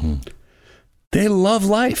 They love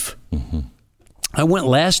life. I went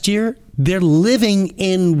last year. They're living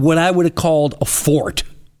in what I would have called a fort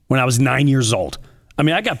when I was 9 years old. I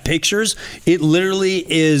mean, I got pictures. It literally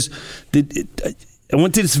is. I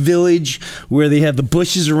went to this village where they have the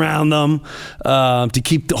bushes around them to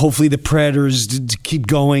keep, hopefully, the predators to keep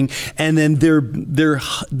going, and then their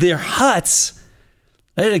huts.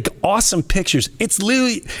 I had like awesome pictures. It's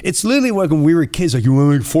literally like when we were kids. Like, you want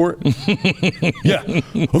to make a fort? Yeah.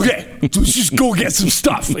 Okay. Let's just go get some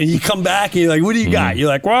stuff. And you come back and you're like, what do you got? You're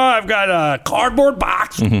like, well, I've got a cardboard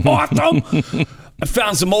box. Awesome. I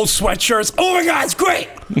found some old sweatshirts. Oh my God, it's great.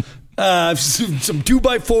 Some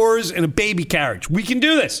 2x4s and a baby carriage. We can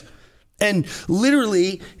do this. And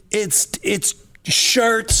literally, it's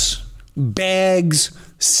shirts, bags,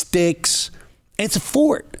 sticks. It's a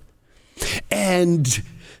fort. And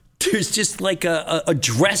there's just like a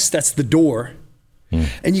dress that's the door.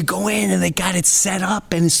 And you go in and they got it set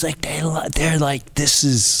up, and it's like they're like, this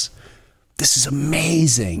is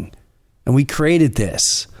amazing. And we created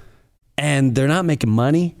this. And they're not making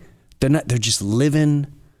money. They're just living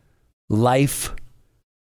life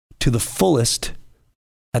to the fullest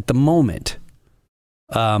at the moment.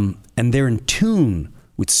 And they're in tune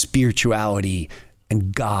with spirituality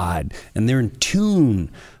and God. And they're in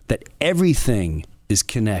tune that everything is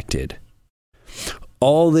connected.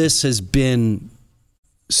 All this has been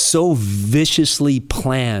so viciously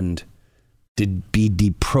planned to be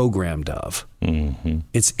deprogrammed of.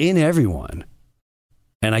 It's in everyone.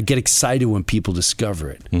 And I get excited when people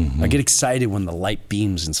discover it. I get excited when the light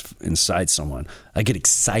beams inside someone. I get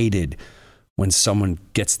excited when someone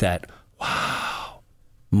gets that wow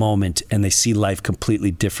moment and they see life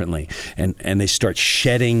completely differently. And they start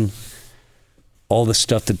shedding all the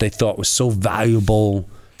stuff that they thought was so valuable.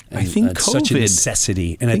 And, I think COVID, such a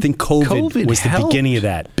necessity. And I think COVID was the beginning of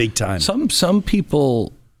that, big time. Some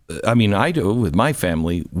people, I mean, I do with my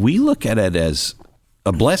family, we look at it as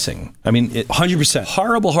a blessing. I mean, 100%.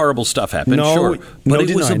 Horrible stuff happened, sure, but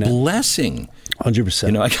it was a blessing.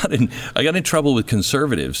 100%. I got in trouble with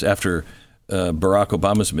conservatives after Barack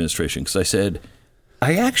Obama's administration because I said,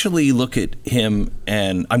 I actually look at him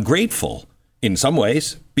and I'm grateful in some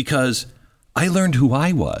ways because I learned who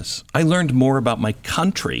I was. I learned more about my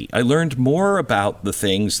country. I learned more about the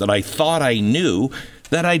things that I thought I knew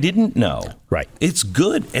that I didn't know. Right. It's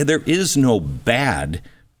good. And there is no bad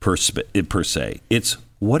per se. It's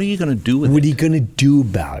what are you going to do with it? What are you going to do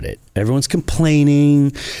about it? Everyone's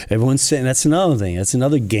complaining. Everyone's saying that's another thing. That's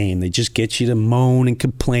another game. They just get you to moan and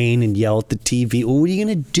complain and yell at the TV. Well, what are you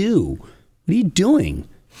going to do? What are you doing?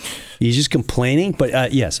 You're just complaining?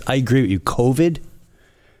 But yes, I agree with you. COVID,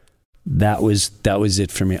 that was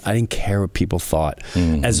it for me. I didn't care what people thought.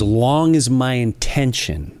 As long as my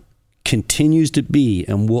intention continues to be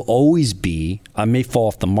and will always be, I may fall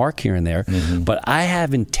off the mark here and there, but I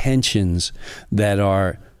have intentions that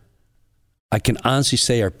are, I can honestly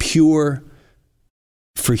say, are pure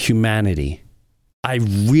for humanity. I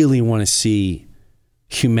really want to see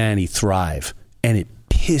humanity thrive, and it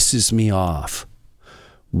pisses me off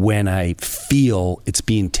when I feel it's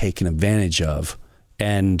being taken advantage of.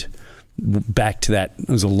 And back to that, it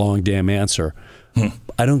was a long damn answer.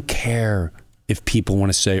 I don't care if people want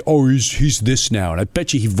to say, oh, he's this now, and I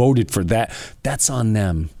bet you he voted for that. That's on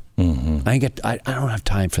them. I don't have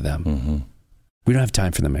time for them. We don't have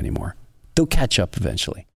time for them anymore. They'll catch up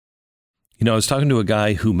eventually. You know, I was talking to a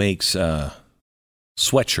guy who makes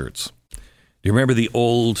sweatshirts. Do you remember the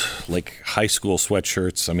old, like, high school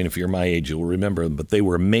sweatshirts? I mean, if you're my age, you'll remember them, but they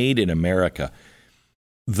were made in America.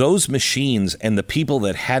 Those machines and the people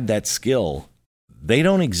that had that skill, they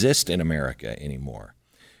don't exist in America anymore.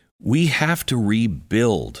 We have to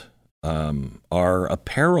rebuild our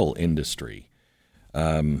apparel industry,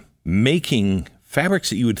 making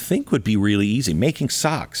fabrics that you would think would be really easy, making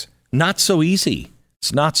socks. Not so easy.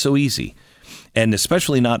 It's not so easy, and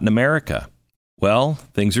especially not in America. Well,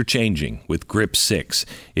 things are changing with Grip 6.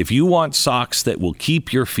 If you want socks that will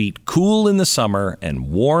keep your feet cool in the summer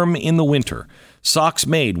and warm in the winter, Socks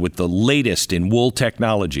made with the latest in wool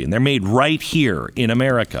technology, and they're made right here in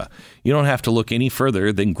America. You don't have to look any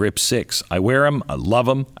further than Grip 6. I wear them. I love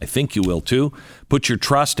them. I think you will too. Put your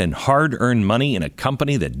trust and hard-earned money in a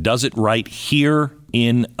company that does it right here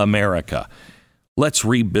in America. Let's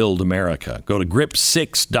rebuild America. Go to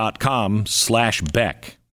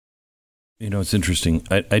grip6.com/Beck. You know, it's interesting.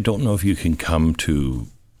 I don't know if you can come to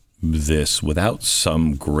this without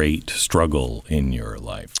some great struggle in your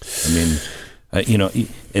life. I mean, you know,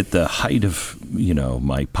 at the height of, you know,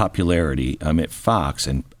 my popularity, I'm at Fox,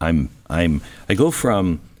 and I go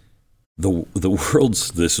from the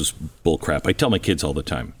world's, this is bullcrap. I tell my kids all the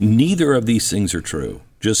time, neither of these things are true.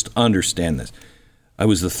 Just understand this. I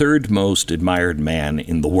was the third most admired man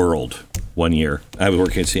in the world one year. I was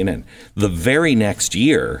working at CNN. The very next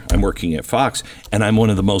year, I'm working at Fox, and I'm one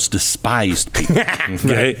of the most despised people.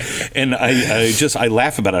 Okay? And I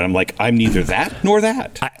laugh about it. I'm like, I'm neither that nor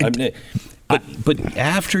that. But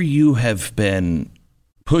after you have been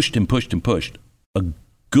pushed and pushed and pushed, a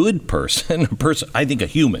good person, I think a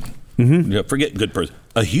human, you know, forget good person,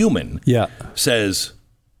 a human says,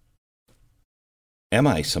 am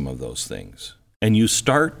I some of those things? And you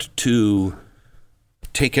start to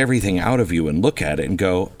take everything out of you and look at it and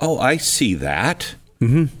go, oh, I see that,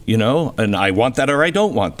 you know, and I want that or I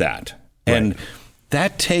don't want that. Right. And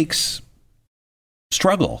that takes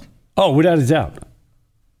struggle. Oh, without a doubt.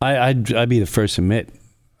 I'd be the first to admit,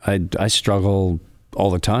 I struggle all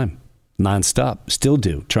the time, nonstop, still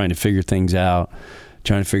do, trying to figure things out,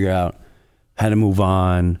 trying to figure out how to move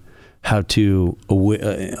on, how to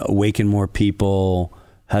awaken more people,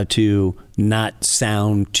 how to not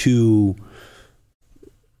sound too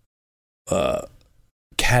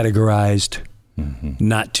categorized,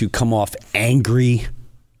 not to come off angry.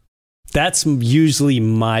 That's usually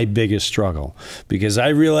my biggest struggle, because I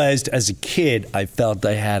realized as a kid, I felt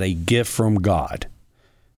I had a gift from God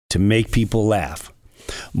to make people laugh.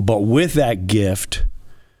 But with that gift,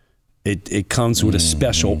 it comes with a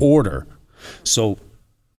special order. So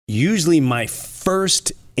usually my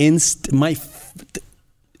first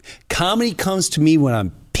comedy comes to me when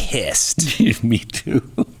I'm pissed. Me too.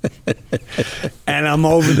 And I'm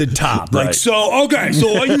over the top. Like, so, okay,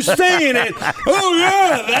 so are you saying it? Oh,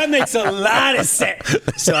 yeah, that makes a lot of sense.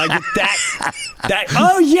 So I get that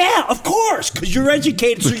oh, yeah, of course, because you're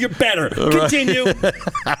educated, so you're better. Continue.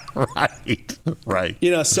 Right.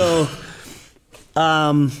 You know, so.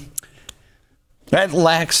 That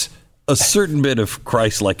lacks a certain bit of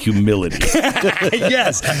Christ-like humility.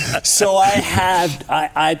 Yes. So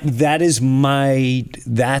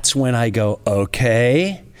that's when I go,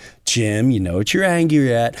 okay, Jim, you know what you're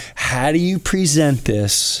angry at. How do you present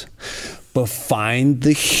this? But find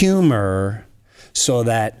the humor so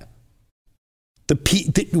that the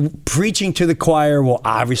preaching to the choir will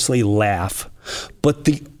obviously laugh, but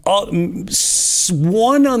the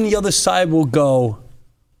one on the other side will go,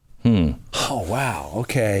 oh, wow,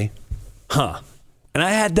 okay. Huh. And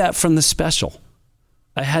I had that from the special.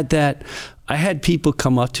 I had people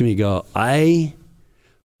come up to me and go, I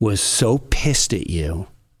was so pissed at you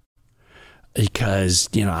because,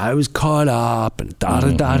 you know, I was caught up and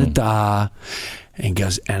da-da-da-da-da. And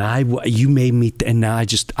goes, and you made me, and now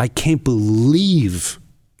I can't believe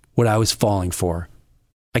what I was falling for.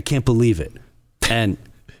 I can't believe it. And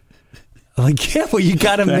I'm like, yeah, well, you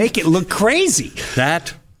got to make it look crazy.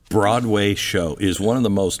 That Broadway show is one of the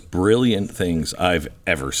most brilliant things I've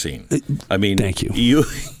ever seen. I mean, thank you.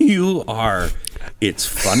 You are. It's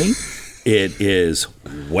funny. It is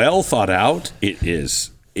well thought out. It's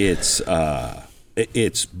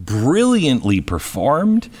brilliantly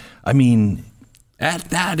performed. I mean,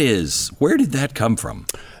 that is, where did that come from?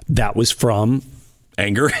 That was from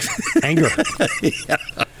anger. Yeah.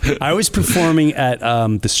 I was performing at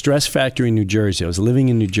the Stress Factory in New Jersey. I was living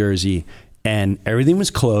in New Jersey. And everything was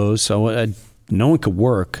closed, so no one could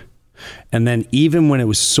work. And then even when it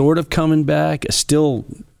was sort of coming back, still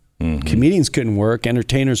comedians couldn't work,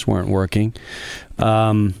 entertainers weren't working.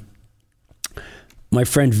 My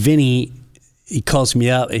friend Vinny, he calls me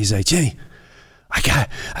up, and he's like, Jimmy,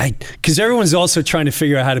 because everyone's also trying to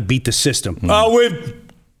figure out how to beat the system. Oh, we're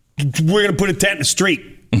going to put a tent in the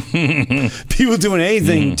street. People doing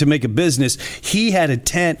anything to make a business. He had a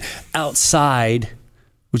tent outside,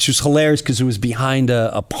 which was hilarious because it was behind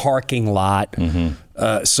a parking lot.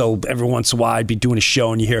 So every once in a while I'd be doing a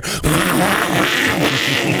show and you hear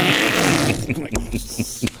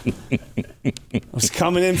I was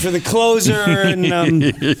coming in for the closer and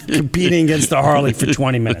competing against the Harley for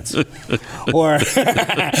 20 minutes. Or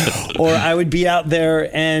I would be out there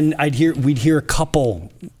and we'd hear a couple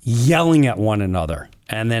yelling at one another.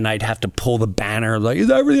 And then I'd have to pull the banner, like,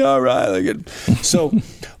 is everything all right? So,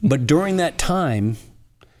 but during that time,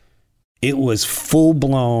 it was full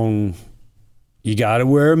blown. You got to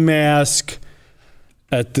wear a mask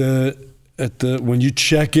at the when you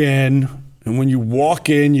check in, and when you walk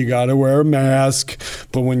in, you got to wear a mask.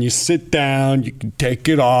 But when you sit down, you can take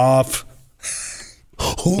it off.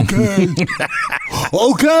 Okay.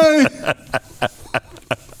 Okay.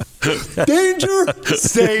 Danger,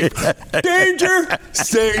 safe. Danger,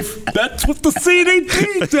 safe. That's what the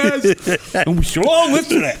CDC says. And we should all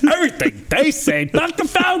listen to everything they say. Dr.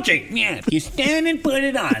 Fauci. Yeah, if you stand and put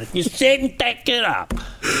it on. If you sit and take it up.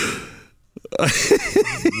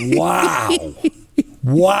 Wow.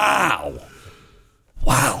 Wow.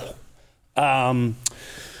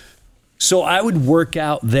 So I would work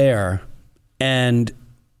out there, and,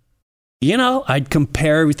 I'd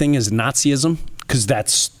compare everything as Nazism, because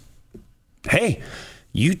that's, hey,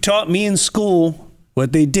 you taught me in school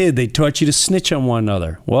what they did. They taught you to snitch on one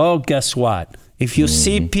another. Well, guess what? If you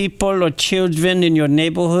see people or children in your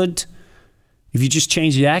neighborhood, if you just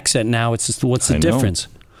change the accent now, it's just, what's the difference?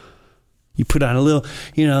 You put on a little,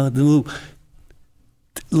 the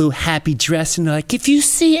little happy dress, and like, if you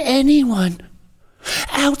see anyone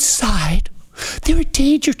outside, they're a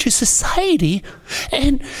danger to society,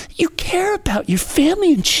 and you care about your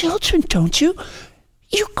family and children, don't you?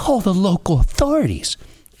 You call the local authorities.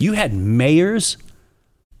 You had mayors,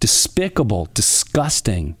 despicable,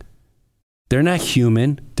 disgusting. They're not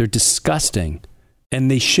human. They're disgusting.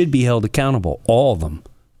 And they should be held accountable, all of them.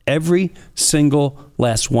 Every single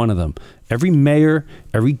last one of them. Every mayor,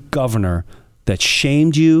 every governor that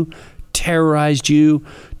shamed you, terrorized you,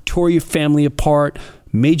 tore your family apart,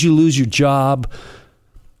 made you lose your job,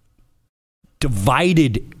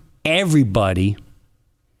 divided everybody.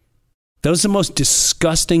 That was the most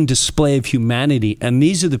disgusting display of humanity. And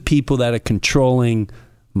these are the people that are controlling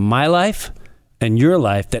my life and your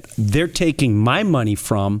life, that they're taking my money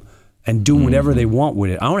from and doing whatever they want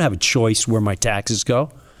with it. I don't have a choice where my taxes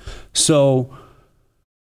go. So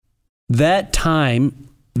that time,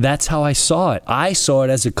 that's how I saw it. I saw it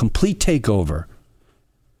as a complete takeover.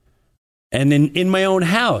 And in my own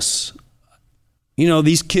house,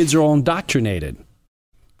 these kids are all indoctrinated.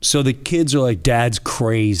 So the kids are like, Dad's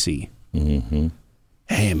crazy. Mm-hmm.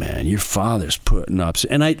 Hey, man, your father's putting up.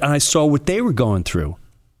 And I saw what they were going through.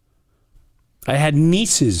 I had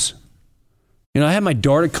nieces. I had my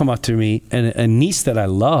daughter come up to me, and a niece that I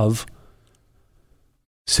love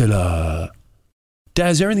said,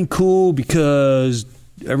 Dad, is everything cool? Because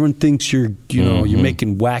everyone thinks you're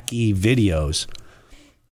making wacky videos.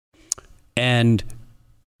 And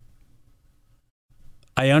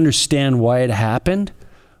I understand why it happened,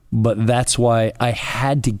 but that's why I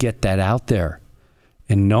had to get that out there.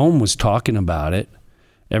 And no one was talking about it.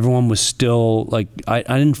 Everyone was still like,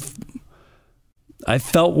 I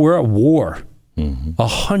felt we're at war.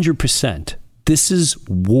 100%. This is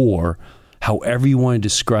war, however you want to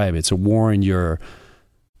describe it. It's a war in your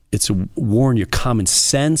common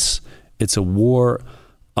sense. It's a war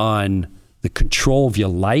on the control of your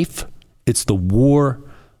life. It's the war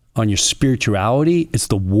on your spirituality. It's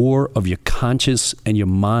the war of your conscience and your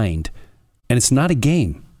mind. And it's not a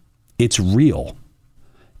game. It's real.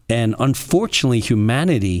 And unfortunately,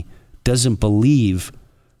 humanity doesn't believe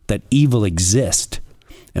that evil exists.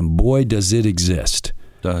 And boy, does it exist.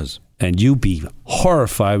 Does. And you be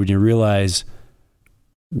horrified when you realize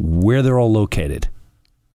where they're all located.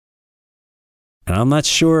 And I'm not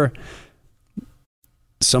sure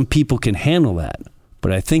some people can handle that.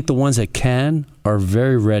 But I think the ones that can are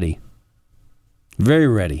very ready. Very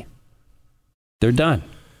ready. They're done.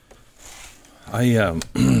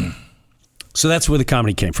 So that's where the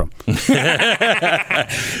comedy came from. In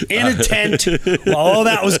a tent, while all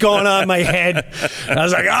that was going on in my head, I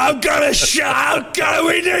was like,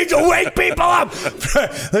 we need to wake people up.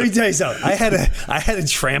 Let me tell you something. I had a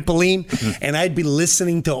trampoline, and I'd be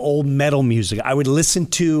listening to old metal music. I would listen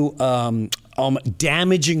to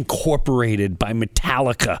Damage Incorporated by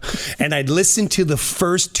Metallica, and I'd listen to the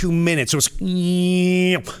first 2 minutes. It was,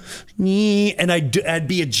 and I'd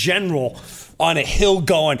be a general on a hill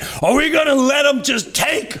going, are we going to let them just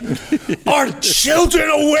take our children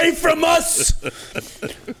away from us?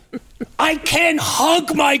 I can't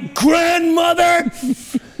hug my grandmother.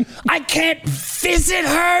 I can't visit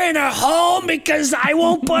her in her home because I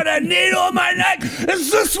won't put a needle in my neck.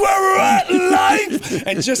 Is this where we're at in life?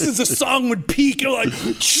 And just as the song would peak, you're like,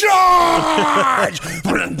 charge!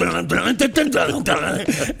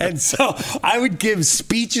 And so I would give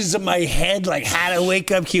speeches in my head like how to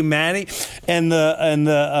wake up humanity. And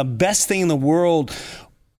the best thing in the world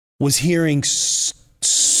was hearing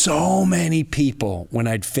so so many people when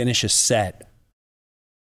I'd finish a set.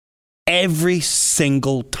 Every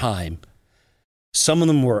single time. Some of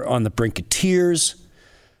them were on the brink of tears.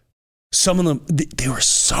 Some of them, they were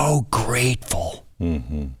so grateful.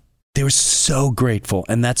 Mm-hmm. They were so grateful.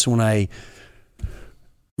 And that's when I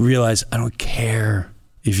realized I don't care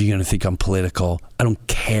if you're going to think I'm political. I don't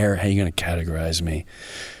care how you're going to categorize me.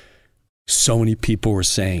 So many people were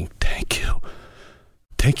saying, thank you.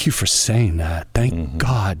 Thank you for saying that. Thank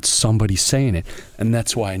God somebody's saying it. And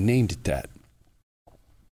that's why I named it that.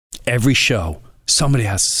 Every show, somebody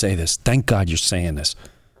has to say this. Thank God you're saying this.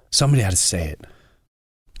 Somebody had to say it.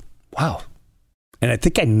 Wow. And I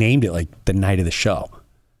think I named it like the night of the show.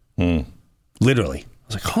 Literally. I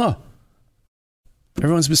was like, huh.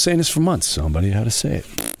 Everyone's been saying this for months. Somebody had to say it.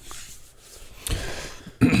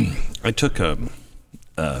 I took an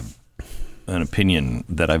opinion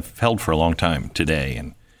that I've held for a long time today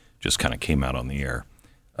and just kind of came out on the air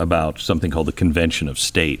about something called the Convention of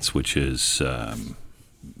States, which is,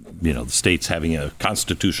 the states having a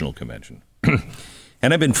constitutional convention.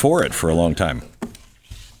 And I've been for it for a long time.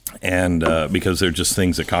 And because they're just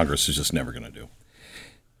things that Congress is just never going to do.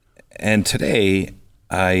 And today,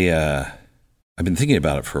 I've been thinking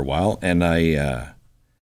about it for a while, and I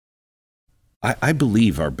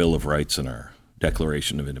believe our Bill of Rights and our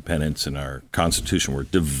Declaration of Independence and our Constitution were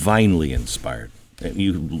divinely inspired. And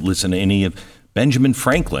you listen to any of Benjamin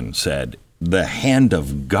Franklin said the hand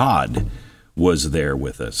of God was there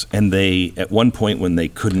with us. And they, at one point when they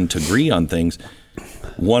couldn't agree on things,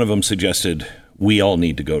 one of them suggested we all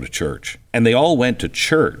need to go to church. And they all went to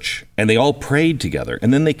church and they all prayed together.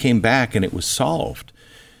 And then they came back and it was solved.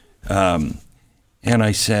 And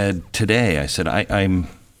I said, I'm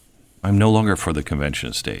no longer for the Convention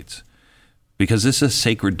of States because this is a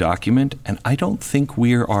sacred document. And I don't think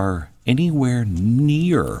we are anywhere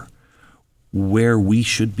near where we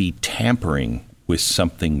should be tampering with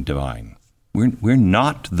something divine. We're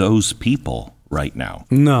not those people right now.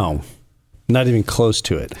 No. Not even close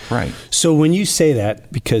to it. Right. So when you say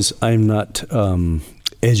that, because I'm not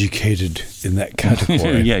educated in that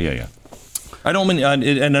category. Yeah. I don't mean,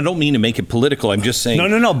 and I don't mean to make it political. I'm just saying.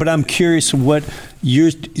 No. But I'm curious what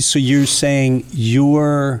you're saying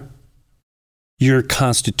your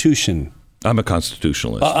Constitution. I'm a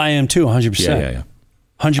constitutionalist. I am too, 100%. Yeah.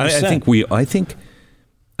 100%.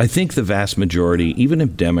 I think the vast majority, even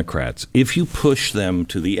if Democrats, if you push them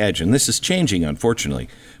to the edge, and this is changing, unfortunately,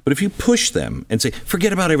 but if you push them and say,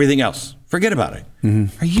 forget about everything else, forget about it.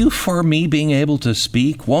 Are you for me being able to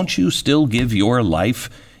speak? Won't you still give your life,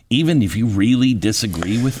 even if you really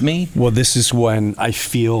disagree with me? Well, this is when I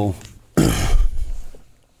feel,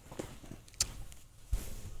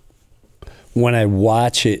 when I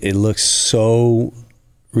watch it, it looks so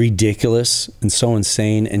ridiculous and so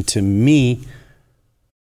insane. And to me,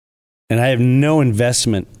 and I have no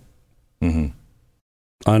investment on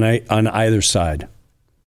either side.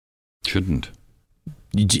 Shouldn't.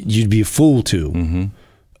 You'd be a fool to.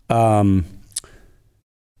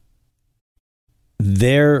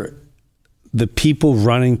 They're the people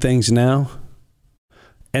running things now.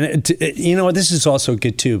 And you know what? This is also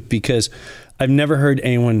good too, because I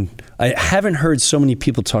haven't heard so many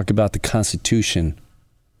people talk about the Constitution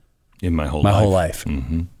in my whole life.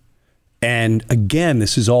 And again,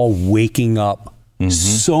 this is all waking up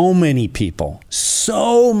so many people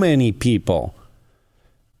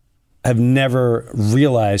have never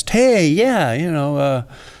realized, hey,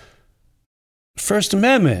 First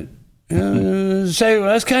Amendment, say, well,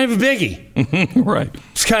 that's kind of a biggie. Right.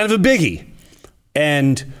 It's kind of a biggie.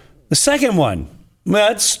 And the second one, well,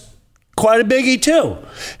 that's quite a biggie too.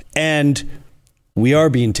 And we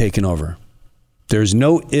are being taken over. There's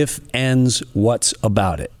no ifs, ands, whats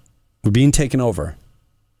about it. We're being taken over.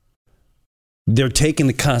 They're taking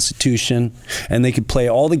the Constitution, and they can play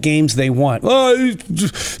all the games they want. Oh,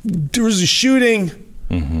 there was a shooting,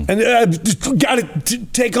 and got to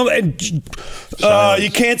take them. And you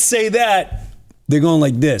can't say that. They're going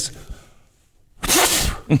like this.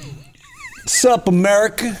 What's up,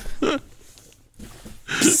 America?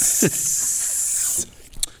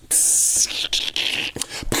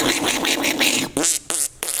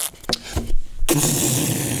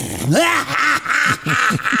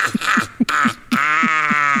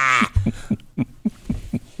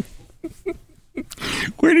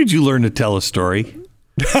 Where did you learn to tell a story?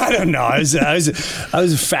 I don't know. I was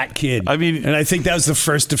a fat kid. I mean, and I think that was the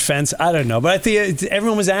first defense. I don't know, but I think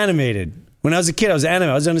everyone was animated. When I was a kid, I was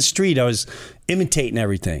animated. I was on the street. I was imitating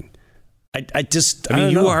everything. I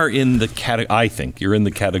mean, you are in the category. I think you're in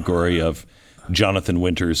the category of Jonathan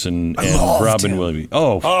Winters and Robin Williams.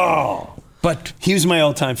 Oh, but he was my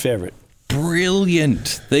all-time favorite.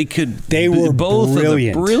 brilliant. They were both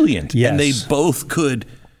brilliant. Brilliant. Yes. And they both could.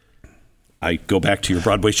 I go back to your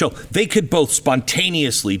Broadway show. They could both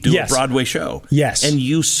spontaneously do a Broadway show. Yes. And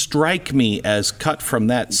you strike me as cut from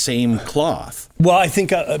that same cloth. Well, I think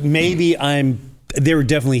there were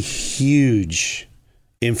definitely huge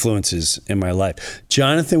influences in my life.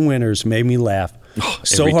 Jonathan Winters made me laugh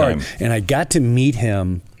so hard. Time. And I got to meet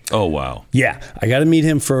him. Oh, wow. Yeah. I got to meet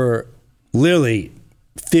him for literally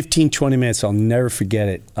 15, 20 minutes. I'll never forget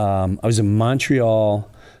it. I was in Montreal.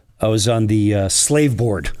 I was on the slave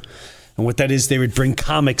board. And what that is, they would bring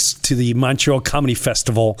comics to the Montreal Comedy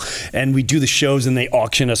Festival, and we do the shows, and they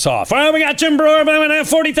auction us off. Well, we got Jim Breuer, but I'm going to have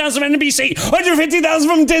 40,000 from NBC, 150,000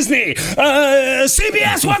 from Disney.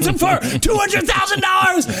 CBS wants him for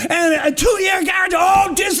 $200,000 and a 2-year guarantee.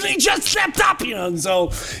 Oh, Disney just stepped up, And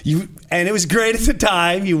so and it was great at the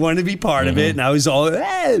time. You wanted to be part of it, and I was all,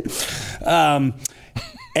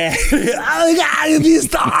 and I gotta be a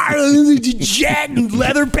star. Jet and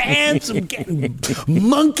leather pants. I'm getting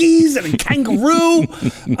monkeys and a kangaroo.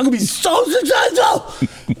 I'm gonna be so successful.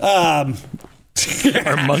 Are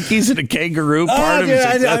monkeys and a kangaroo part of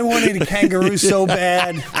it? I wanted a kangaroo so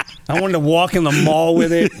bad. I wanted to walk in the mall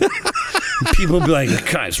with it. People would be like, "That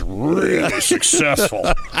guy's really successful.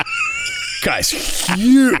 Guy's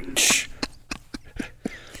huge."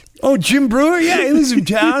 Oh, Jim Breuer? Yeah, he lives in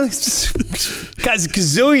town. Guy's a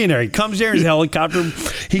gazillionaire. He comes there in his helicopter.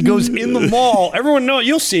 He goes in the mall. Everyone knows.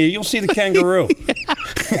 You'll see it. You'll see the kangaroo.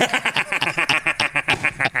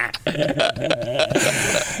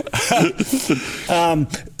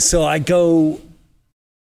 So I go.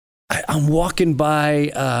 I'm walking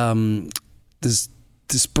by this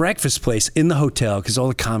breakfast place in the hotel because all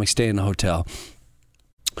the comics stay in the hotel,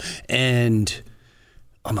 and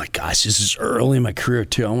oh my gosh, this is early in my career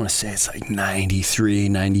too. I want to say it's like 93,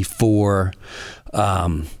 94.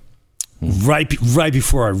 Right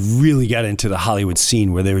before I really got into the Hollywood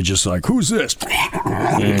scene where they were just like, who's this?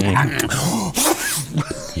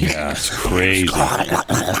 Yeah, it's crazy.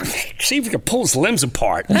 See if you can pull his limbs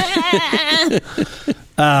apart.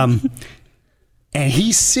 And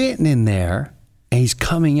he's sitting in there and he's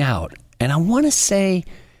coming out. And I want to say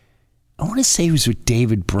he was with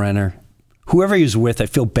David Brenner. Whoever he was with, I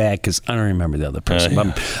feel bad because I don't remember the other person. Yeah.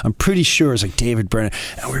 But I'm pretty sure it was like David Brenner.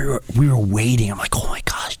 And we were waiting. I'm like, oh my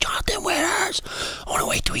gosh, Jonathan Winters. I want to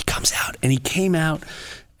wait till he comes out. And he came out,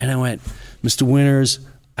 and I went, Mr. Winters,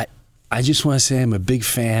 I just want to say I'm a big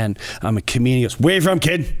fan. I'm a comedian. He goes, where you from,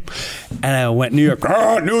 kid? And I went, New York.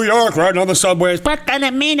 Oh, New York, riding on the subways. What can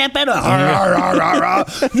it mean? You can't do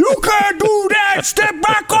that. Step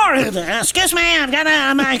back on it. Excuse me, I've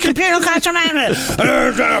got my computer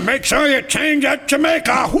concentration. Make sure you change at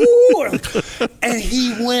Jamaica. And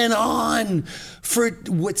he went on for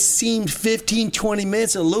what seemed 15, 20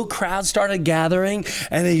 minutes. A little crowd started gathering.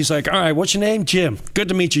 And then he's like, all right, what's your name? Jim. Good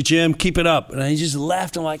to meet you, Jim. Keep it up. And I just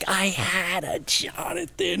left. I'm like, I had a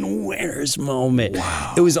Jonathan Winters moment.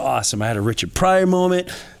 Wow. It was awesome. I had a Richard Pryor moment,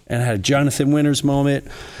 and I had a Jonathan Winters moment.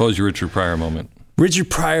 What was your Richard Pryor moment? Richard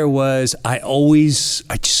Pryor was, I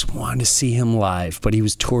just wanted to see him live, but he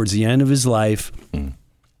was towards the end of his life.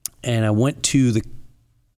 And I went to the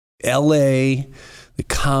LA, the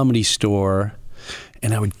Comedy Store,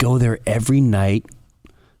 and I would go there every night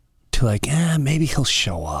to like, maybe he'll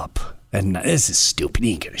show up. And this is stupid.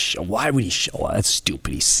 He ain't gonna show. Why would he show up? That's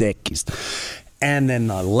stupid. He's sick. And then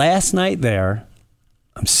the last night there,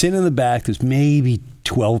 I'm sitting in the back. There's maybe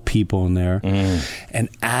 12 people in there. And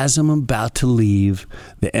as I'm about to leave,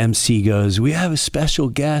 the MC goes, we have a special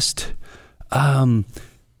guest. Hang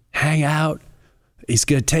out. He's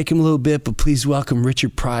going to take him a little bit, but please welcome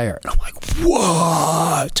Richard Pryor. And I'm like,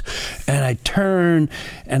 what? And I turn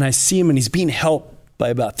and I see him, and he's being helped by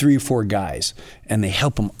about 3 or 4 guys. And they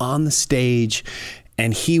help him on the stage.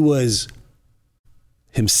 And he was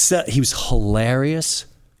himself. He was hilarious.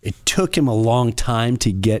 It took him a long time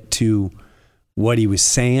to get to what he was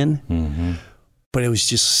saying. But it was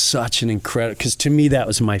just such an incredible, because to me, that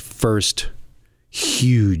was my first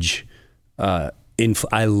huge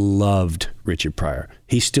I loved Richard Pryor.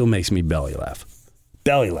 He still makes me belly laugh.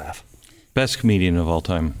 Belly laugh. Best comedian of all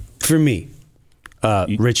time. For me,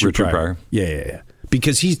 Richard Pryor. Yeah.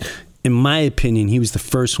 Because he's, in my opinion, he was the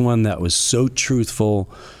first one that was so truthful,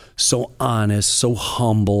 so honest, so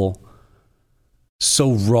humble,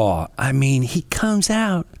 so raw. I mean, he comes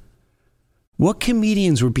out. What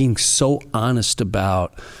comedians were being so honest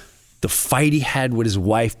about the fight he had with his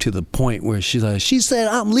wife to the point where she said,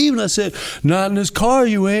 I'm leaving. I said, not in this car,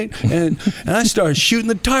 you ain't. And I started shooting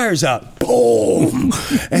the tires out. Boom!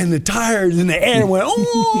 And the tires in the air went,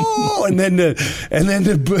 oh! And then the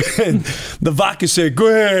vodka said, go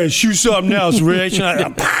ahead, shoot something else, Rich.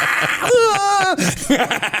 And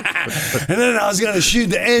then I was going to shoot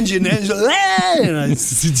the engine. And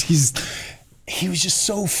he was just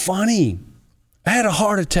so funny. I had a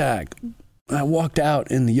heart attack. I walked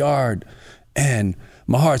out in the yard, and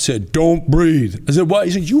my heart said, don't breathe. I said, what?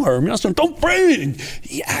 He said, you heard me. I said, don't breathe. And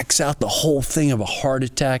he acts out the whole thing of a heart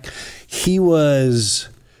attack. He was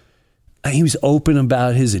open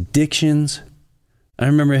about his addictions. I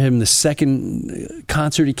remember him the second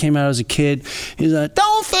concert he came out as a kid. He's like,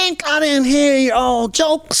 don't think I didn't hear your old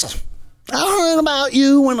jokes. I heard about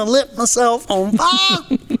you when I lit myself on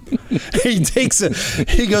fire.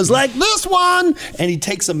 He goes like this one, and he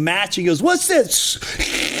takes a match. He goes, what's this?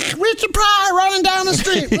 Richard Pryor running down the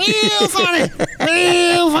street. Real funny.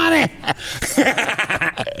 Real funny.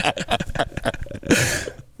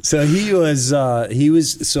 So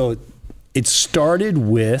so it started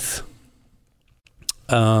with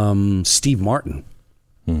Steve Martin.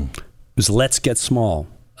 It was Let's Get Small.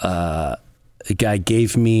 A guy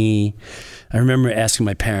gave me, I remember asking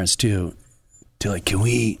my parents too, like, can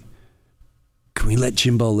we let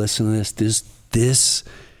Jimbo listen to this? This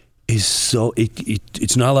is so,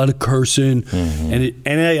 it's not a lot of cursing. Mm-hmm.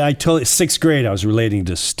 And I told, 6th grade, I was relating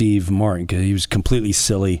to Steve Martin because he was completely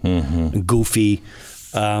silly and goofy.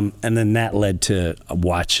 And then that led to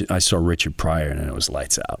I saw Richard Pryor, and it was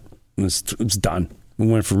lights out. It was done. We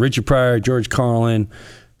went from Richard Pryor, George Carlin,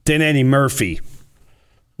 then Eddie Murphy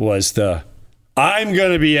was I'm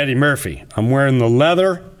going to be Eddie Murphy. I'm wearing the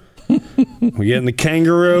leather. We're getting the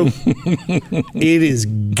kangaroo. It is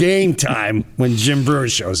game time when Jim Breuer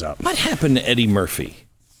shows up. What happened to Eddie Murphy?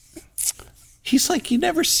 He's like, you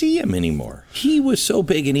never see him anymore. He was so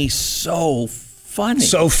big, and he's so funny.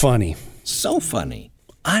 So funny. So funny.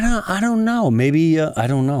 I don't know. Maybe, I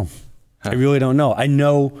don't know. I really don't know. I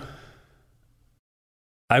know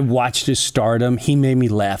I watched his stardom. He made me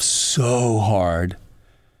laugh so hard.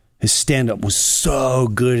 His stand-up was so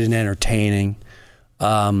good and entertaining.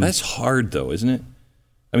 That's hard, though, isn't it?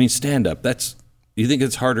 I mean, stand-up, you think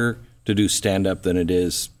it's harder to do stand-up than it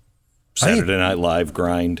is Saturday Night Live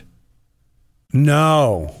grind?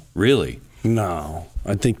 No. Really? No.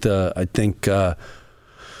 I think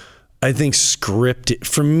scripted,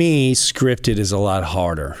 for me, scripted is a lot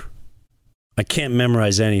harder. I can't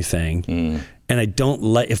memorize anything. And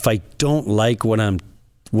if I don't like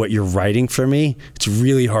what you're writing for me, it's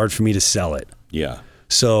really hard for me to sell it. Yeah.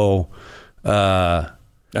 So, I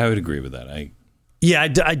would agree with that. I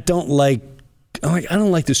don't like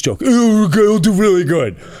this joke. Ooh, it'll do really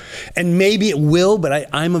good. And maybe it will, but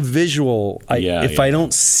I'm a visual. If I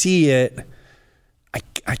don't see it,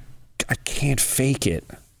 I can't fake it.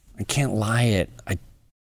 I can't lie it. I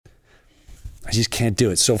just can't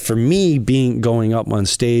do it. So for me, going up on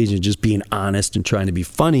stage and just being honest and trying to be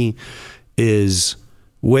funny is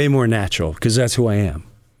way more natural, because that's who I am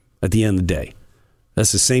at the end of the day.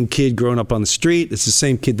 That's the same kid growing up on the street. It's the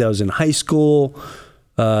same kid that was in high school.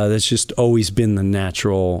 That's just always been the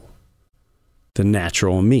natural in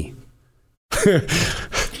me.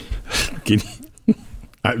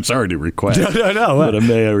 I'm sorry to request. No. But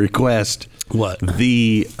may I request what?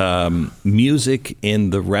 The music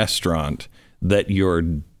in the restaurant that your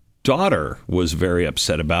daughter was very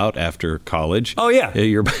upset about after college. Oh, yeah.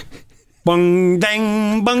 Bung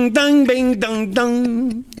dang, bung dang, bing dong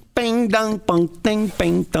dong, bing dong, bung dang,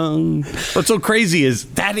 bing dong. What's so crazy is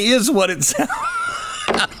that is what it sounds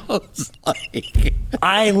like. If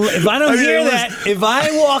I don't hear that, if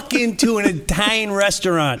I walk into an Italian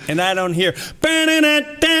restaurant and I don't hear,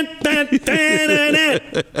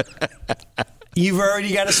 you've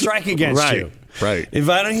already got a strike against you. Right. If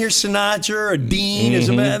I don't hear Sinatra or Dean or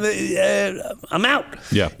somebody, I'm out.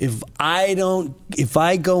 Yeah. If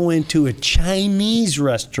I go into a Chinese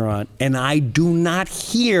restaurant and I do not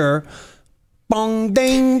hear bong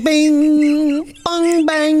ding bing, bong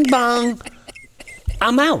bang bong,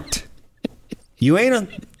 I'm out. You ain't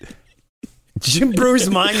Jim Breuer's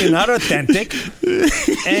mine. You're not authentic,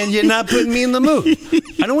 and you're not putting me in the mood.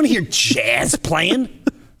 I don't want to hear jazz playing.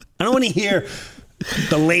 I don't want to hear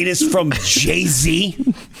the latest from Jay-Z.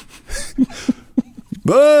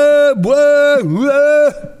 I'm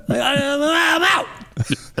out.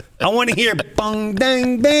 I want to hear bong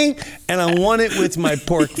dang bang, and I want it with my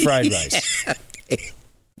pork fried rice.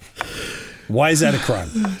 Why is that a crime?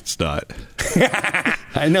 It's not.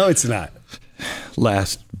 I know it's not.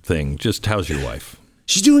 Last thing, just how's your wife?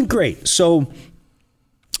 She's doing great. So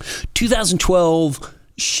 2012,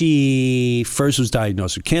 she first was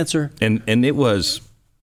diagnosed with cancer. And it was,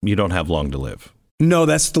 you don't have long to live. No,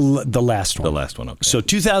 that's the last one. The last one, okay. So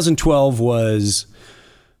 2012 was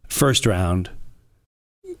first round.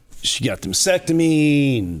 She got the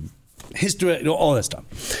mastectomy and history, all that stuff.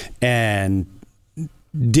 And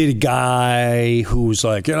did a guy who was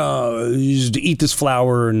like, you just eat this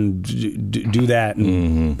flour and do that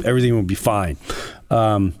and everything will be fine.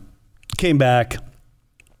 Came back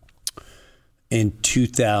in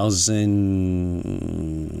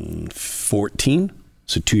 2014,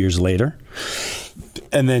 so 2 years later.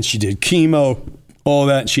 And then she did chemo, all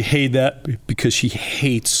that. And she hated that because she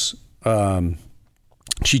hates,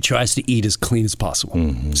 she tries to eat as clean as possible,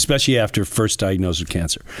 especially after first diagnosed with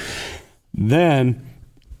cancer. Then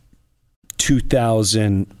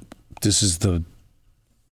 2000, this is the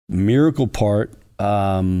miracle part.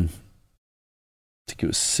 I think it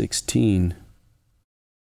was 16.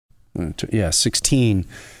 Yeah, 16.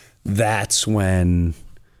 That's when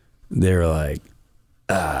they're like,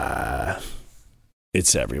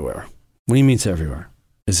 it's everywhere. What do you mean it's everywhere?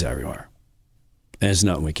 It's everywhere. And there's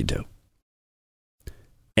nothing we could do.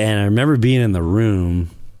 And I remember being in the room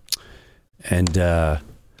and I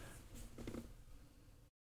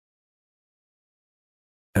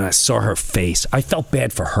saw her face. I felt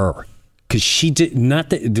bad for her because she did not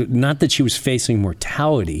that she was facing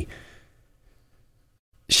mortality.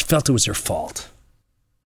 She felt it was her fault.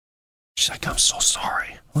 She's like, I'm so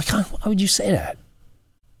sorry. I'm like, why would you say that?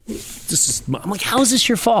 I'm like, how is this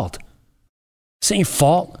your fault? This ain't your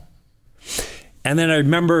fault. And then I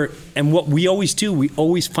remember, and what we always do, we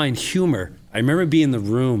always find humor. I remember being in the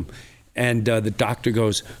room and the doctor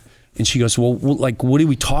goes, and she goes, well, like, what are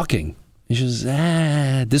we talking? And she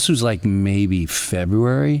says, this was like maybe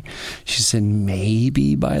February. She said,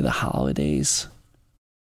 maybe by the holidays.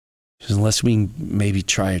 She says, unless we can maybe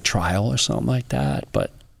try a trial or something like that,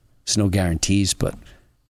 but there's no guarantees, but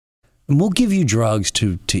and we'll give you drugs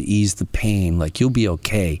to ease the pain. Like, you'll be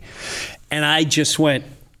okay. And I just went,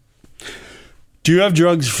 do you have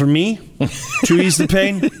drugs for me to ease the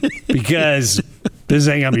pain? Because this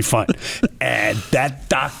ain't gonna be fun. And that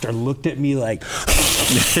doctor looked at me like,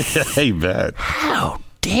 hey, man. How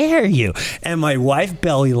dare you? And my wife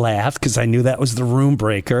belly laughed because I knew that was the room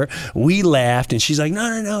breaker. We laughed and she's like,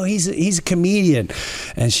 no, he's a comedian.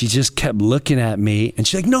 And she just kept looking at me and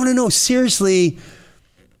she's like, no, seriously.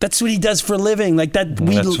 That's what he does for a living. Like that.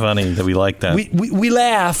 That's funny that we like that. We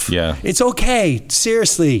laugh. Yeah. It's okay.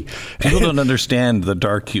 Seriously. People don't understand the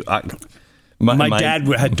dark humor. My dad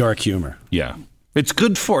had dark humor. Yeah. It's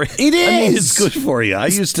good for you. It is. I mean, it's good for you. I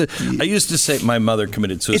used to say my mother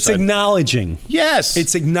committed suicide. It's acknowledging. Yes.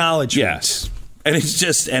 It's acknowledging. Yes. And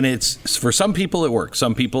it's for some people it works.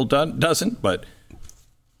 Some people doesn't, but.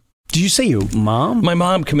 Did you say your mom? My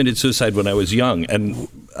mom committed suicide when I was young, and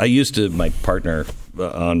my partner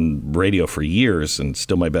on radio for years and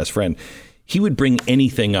still my best friend, he would bring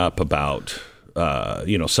anything up about,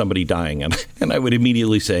 somebody dying. And I would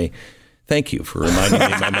immediately say, thank you for reminding me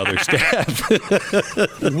of my mother's death.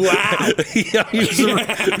 Wow. Yeah, he was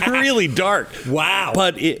really dark. Wow.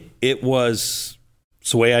 But it was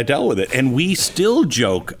the way I dealt with it. And we still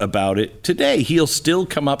joke about it today. He'll still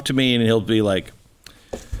come up to me and he'll be like,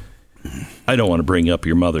 I don't want to bring up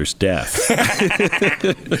your mother's death.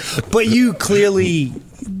 But you clearly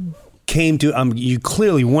you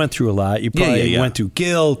clearly went through a lot. You probably went through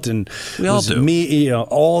guilt and we all do.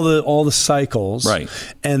 All the cycles. Right.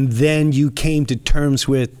 And then you came to terms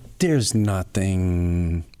with there's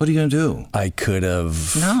nothing. What are you going to do? I could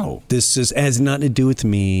have. No. This has nothing to do with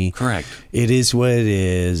me. Correct. It is what it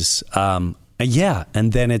is. And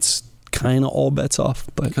then it's kind of all bets off.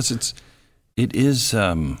 But because it is.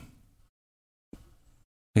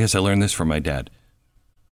 I guess I learned this from my dad.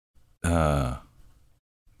 Life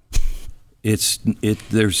is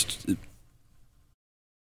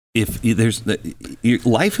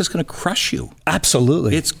going to crush you.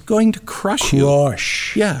 Absolutely. It's going to crush you.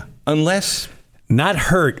 Crush. Yeah. Unless. Not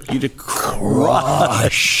hurt. You to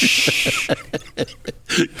crush.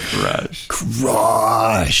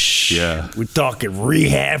 Crush. Yeah. We're talking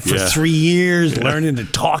rehab for 3 years, learning to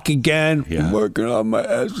talk again. Yeah. I'm working on my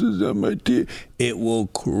S's and my T's. It will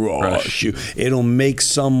crush you. It'll make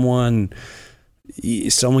someone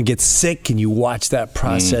gets sick and you watch that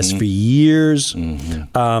process for years.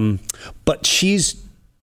 Mm-hmm. But she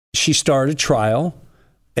started a trial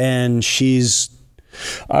and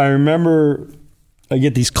I remember I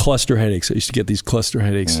get these cluster headaches. I used to get these cluster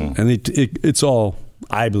headaches and it's all,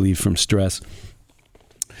 I believe, from stress.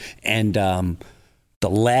 And the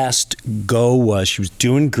last go was she was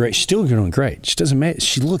doing great. She's still doing great. She doesn't matter.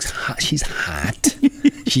 She looks hot. She's hot.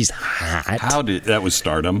 She's hot. That was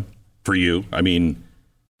stardom for you? I mean,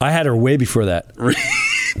 I had her way before that.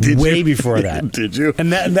 Way before that. Did you?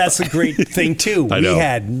 And that's a great thing, too. I know. We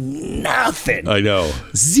had nothing. I know.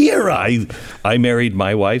 Zero. I married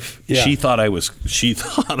my wife. Yeah. She thought I was,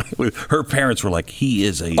 her parents were like, he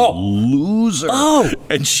is a loser. Oh.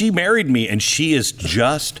 And she married me, and she is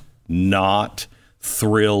just not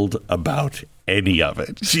thrilled about any of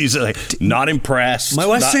it. She's like, not impressed. My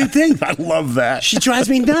wife's same thing. I love that. She drives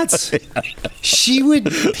me nuts. She would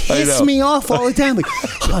piss me off all the time. Like,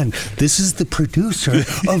 hon, this is the producer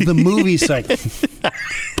of the movie. It's like,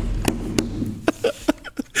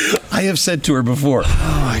 I have said to her before,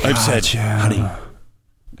 I've said, honey,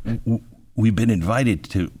 we've been invited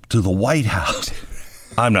to the White House.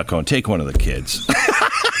 I'm not going to take one of the kids.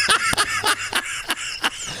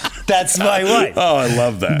 that's my wife. Oh, I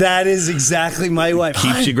love that. That is exactly my wife.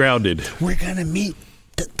 Keeps you grounded. We're going to meet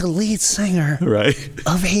the lead singer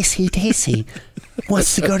of AC/DC.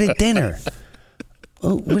 Wants to go to dinner.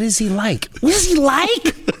 Oh, what is he like? What is he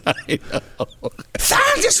like? I know.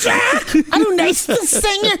 Thunderstruck! I'm nice to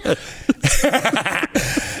singer.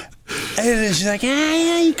 And then she's like,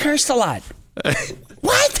 yeah, you cursed a lot.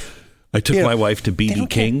 What? I took my wife to B.B.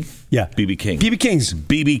 King. Yeah. B.B. King. B.B. King's.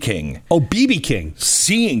 B.B. King. Oh, B.B. King.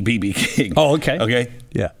 Seeing B.B. King. Oh, okay. Okay.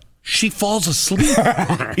 Yeah. She falls asleep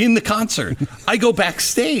in the concert. I go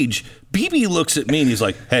backstage. BB looks at me and he's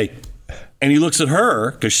like, hey. And he looks at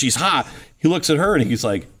her because she's hot. He looks at her and he's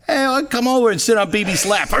like, hey, I'll come over and sit on BB's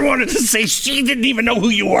lap. I wanted to say she didn't even know who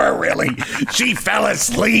you were, really. She fell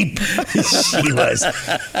asleep. She was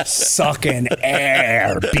sucking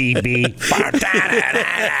air, BB.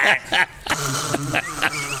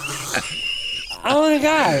 Oh my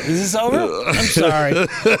God, is this over? I'm sorry. Did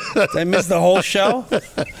I miss the whole show?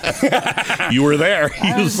 You were there.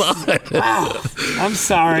 You saw it. Wow. I'm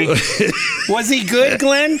sorry. Was he good,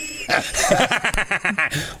 Glenn?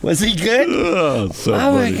 Was he good?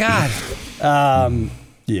 Oh my God.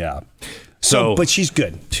 Yeah. So, but she's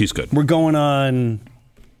good. She's good. We're going on,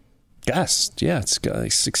 gosh, yeah, it's got like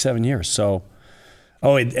 6-7 years. So,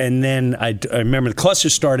 and then I remember the cluster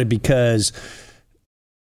started because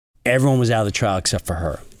everyone was out of the trial except for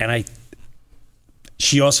her. And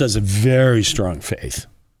she also has a very strong faith.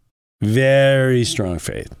 Very strong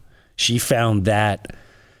faith. She found that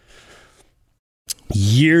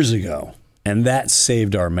years ago, and that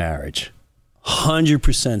saved our marriage.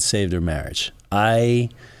 100% saved our marriage. I've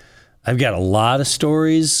got a lot of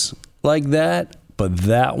stories like that, but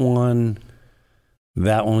that one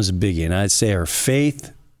was a biggie. And I'd say her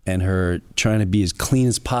faith and her trying to be as clean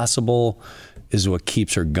as possible is what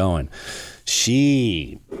keeps her going.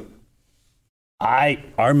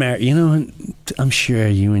 Our marriage, I'm sure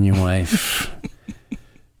you and your wife,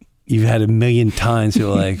 you've had a million times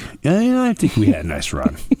you're like, I think we had a nice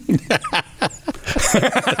run.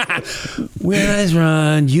 We had a nice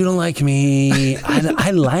run. You don't like me.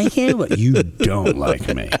 I like it, but you don't like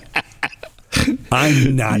me.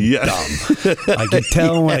 I'm not dumb. I can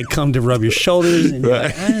tell when I come to rub your shoulders and you're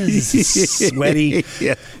like, this is sweaty.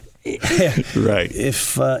 Yeah. Right.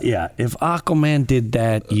 If Aquaman did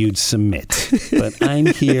that, you'd submit. But I'm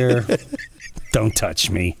here. Don't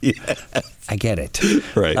touch me. Yeah. I get it.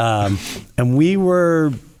 Right. And it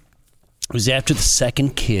was after the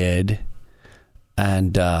second kid,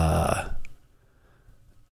 and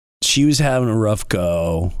she was having a rough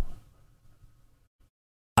go.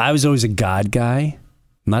 I was always a God guy,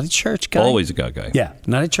 not a church guy. Always a God guy. Yeah,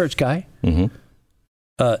 not a church guy. Mm-hmm.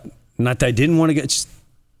 Not that I didn't want to get.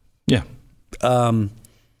 Yeah.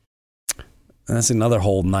 That's another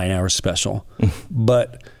whole 9-hour special.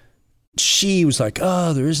 But she was like,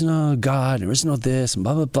 oh, there is no God, there is no this, and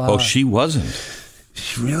blah, blah, blah. Oh, she wasn't.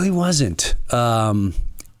 She really wasn't. And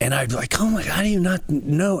I'd be like, oh my God, how do you not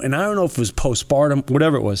know? And I don't know if it was postpartum,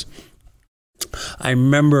 whatever it was. I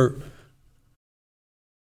remember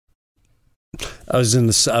I was in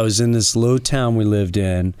this little town we lived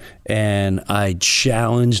in, and I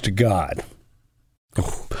challenged God.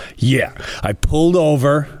 Yeah, I pulled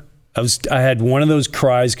over. I had one of those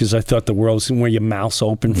cries because I thought the world was where your mouth's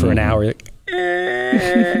open for an hour. Like,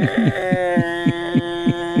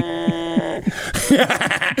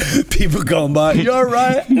 people going by, you're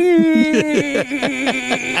right.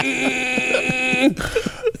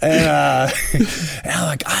 And I'm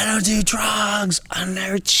like, I don't do drugs. I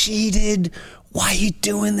never cheated. Why are you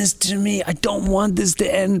doing this to me? I don't want this to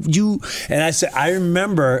end. And I said, I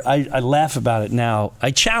remember, I laugh about it now.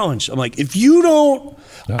 I challenged. I'm like, if you don't,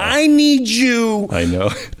 I need you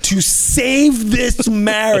to save this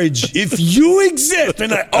marriage. If you exist,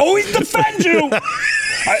 and I always defend you.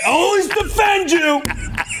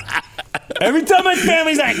 Every time my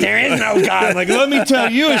family's like, there is no God, I'm like, let me tell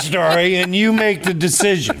you a story and you make the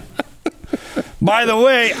decision. By the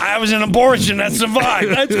way, I was an abortion that survived.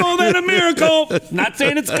 Let's call that a miracle. Not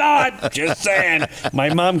saying it's God, just saying.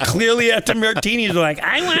 My mom clearly at the martinis was like,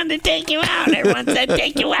 I wanted to take you out. Everyone said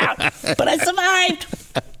take you out, but I survived.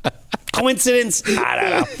 Coincidence?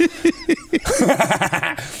 I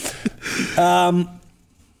don't know.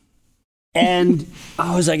 And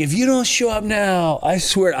I was like, if you don't show up now, I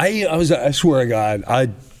swear, I swear to God, I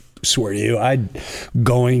swear to you,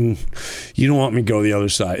 you don't want me to go the other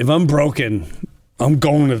side. If I'm broken, I'm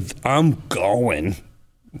going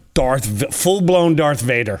full-blown Darth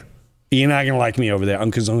Vader. You're not going to like me over there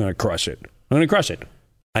because I'm going to crush it. I'm going to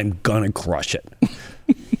crush it.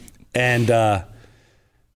 And a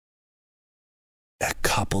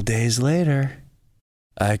couple days later,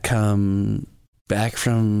 I come back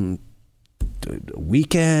from the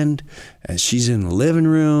weekend, and she's in the living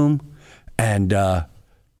room, and are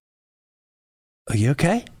you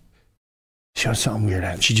okay? She goes, something weird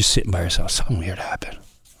happened. She's just sitting by herself. Something weird happened.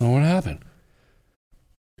 Oh, what happened?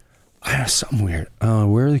 I know something weird.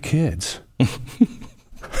 Where are the kids?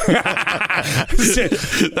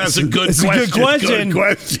 That's a good question. Good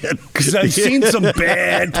question. Because I've seen some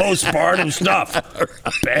bad postpartum stuff.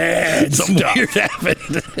 Bad Something stuff. weird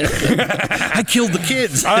happened. I killed the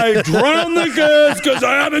kids. I drowned the kids because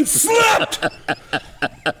I haven't slept.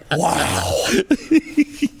 Wow.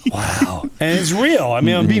 And it's real. I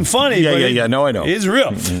mean, I'm being funny. Yeah. No, I know. It's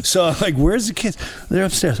real. So I'm like, where's the kids? They're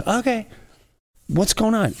upstairs. Okay. What's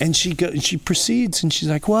going on? And she proceeds and she's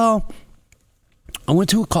like, well, I went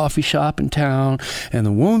to a coffee shop in town, and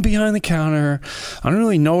the woman behind the counter, I don't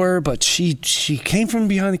really know her, but she came from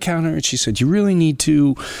behind the counter, and she said, I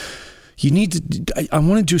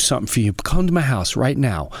want to do something for you. Come to my house right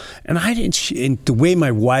now. And and the way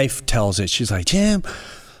my wife tells it, she's like, Jim,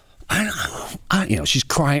 she's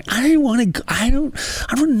crying. I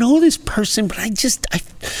don't know this person, but I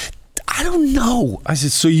don't know. I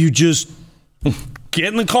said, so you just get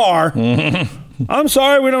in the car. I'm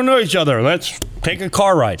sorry, we don't know each other. Let's take a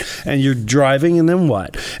car ride. And you're driving, and then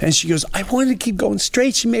what? And she goes, I wanted to keep going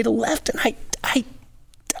straight. She made a left, and I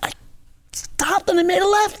stopped, and I made a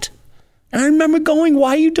left. And I remember going,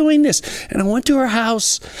 why are you doing this? And I went to her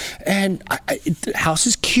house, and the house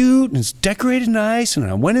is cute, and it's decorated nice. And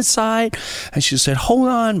I went inside, and she said, hold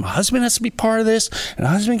on, my husband has to be part of this. And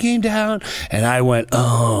her husband came down, and I went,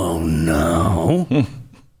 oh, no.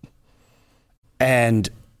 And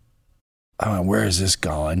I went, where is this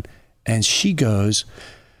going? And she goes,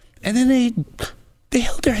 and then they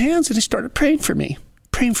held their hands and they started praying for me,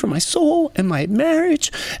 praying for my soul and my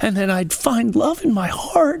marriage, and then I'd find love in my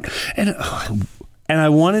heart. And I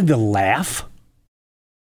wanted to laugh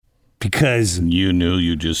because you knew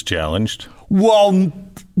you just challenged. Well,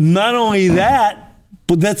 not only that,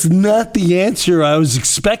 but that's not the answer I was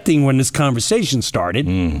expecting when this conversation started.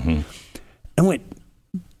 Mm-hmm. I went,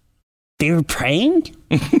 they were praying?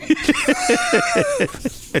 I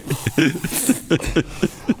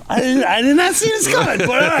did not see this coming, but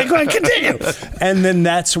all right, go ahead, continue. And then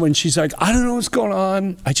that's when she's like, I don't know what's going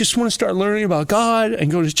on. I just want to start learning about God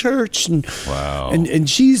and go to church and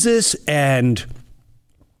Jesus. And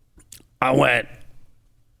I went,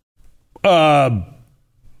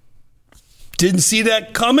 didn't see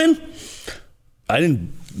that coming. I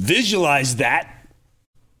didn't visualize that.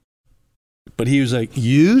 But he was like,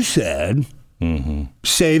 you said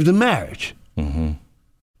save the marriage. Mm-hmm.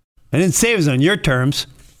 I didn't say it was on your terms.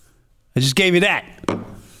 I just gave you that.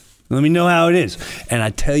 Let me know how it is. And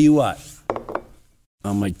I tell you what,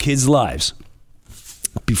 on my kids' lives,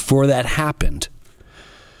 before that happened,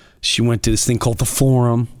 she went to this thing called the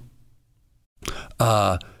Forum.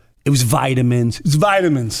 It was vitamins. It's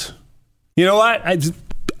vitamins. You know what?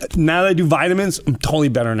 Now that I do vitamins, I'm totally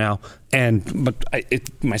better now. But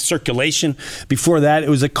my circulation, before that, it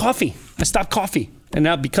was like coffee. I stopped coffee. And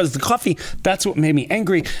now because the coffee, that's what made me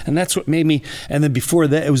angry. And that's what made me, and then before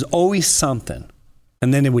that, it was always something.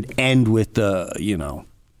 And then it would end with I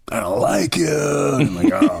don't like you. And I'm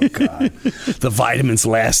like, oh, God. The vitamins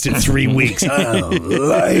lasted 3 weeks. I don't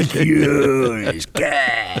like you. He's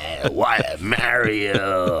gay. Why I marry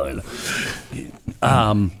you?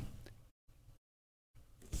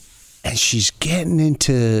 And she's getting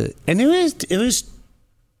into, and it was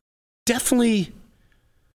definitely,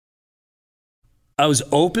 I was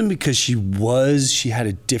open because she had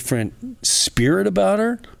a different spirit about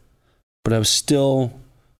her, but I was still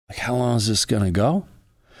like, how long is this going to go?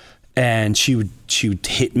 And she would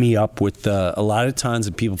hit me up with a lot of times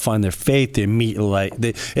that people find their faith, they meet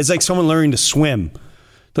it's like someone learning to swim.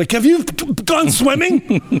 Like, have you gone swimming?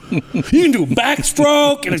 You can do a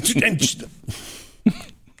backstroke and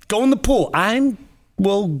go in the pool.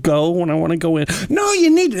 Will go when I want to go in. No, you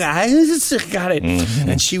need that. I just got it. Mm-hmm.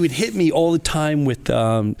 And she would hit me all the time with.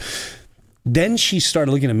 Then she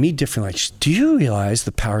started looking at me differently. Like, do you realize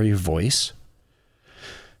the power of your voice?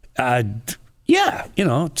 Yeah,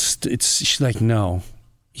 she's like, no,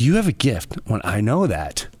 you have a gift. When I know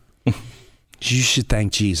that, you should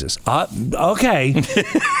thank Jesus. Okay.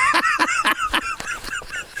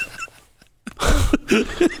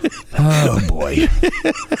 Oh boy.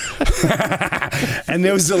 And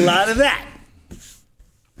there was a lot of that.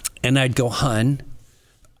 And I'd go, hun,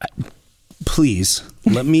 please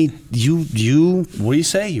let me, you, what do you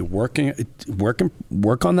say? You're work on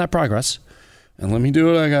that progress. And let me do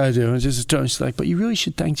what I gotta do. And she's like, but you really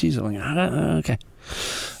should thank Jesus. I'm like, okay.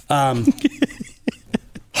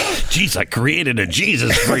 Jeez, I created a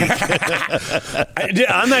Jesus freak.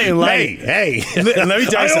 I'm not even lying. Hey. Let me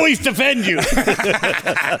tell you I always defend you.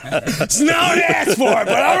 It's not what I asked for,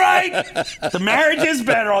 but all right. The marriage is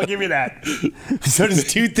better, I'll give you that. So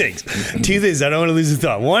there's two things. I don't want to lose the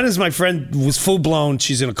thought. One is my friend was full blown,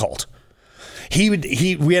 she's in a cult.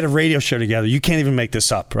 We had a radio show together. You can't even make this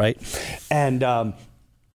up, right? And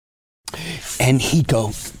he'd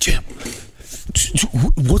go, Jim,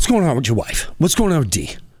 what's going on with your wife? What's going on with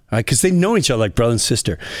Dee? Because they know each other like brother and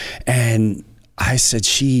sister. And I said,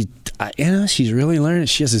 she's really learning.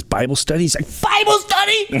 She has this Bible study. He's like, Bible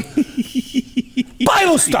study?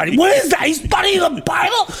 Bible study? What is that? He's studying the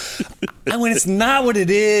Bible? And when it's not what it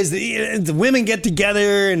is, the women get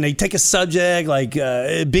together and they take a subject like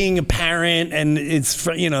being a parent, and it's,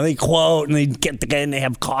 they quote and they get together and they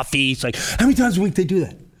have coffee. It's like, how many times a week they do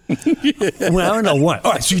that? Well, I don't know what.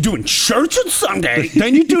 All right, so you're doing church on Sunday,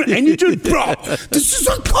 then you do it, and you do it, bro. This is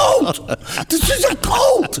a cult.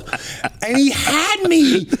 And he had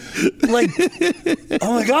me like,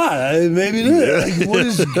 oh my God, maybe it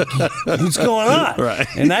is. Like, what's going on? Right.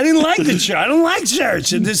 And I didn't like the church. I don't like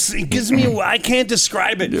church. And it gives me, I can't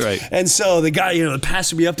describe it. Right. And so the guy, the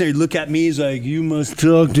pastor would be up there, he'd look at me, he's like, you must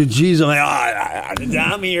talk to Jesus. I'm like,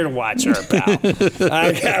 I'm here to watch her, pal.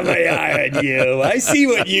 I got my eye on you. I see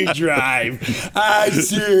what you drive. I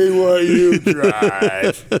see what you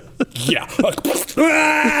drive. Yeah.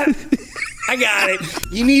 I got it.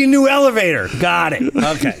 You need a new elevator. Got it.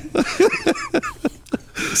 Okay.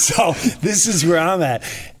 So this is where I'm at.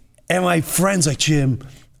 And my friend's like, Jim,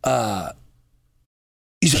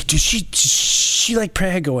 he's like, does she like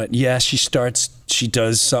pray? I go, yeah, she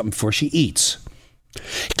does something before she eats.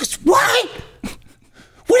 He goes, what?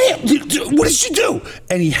 What did she do?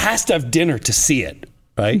 And he has to have dinner to see it.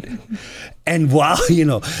 Right? And while,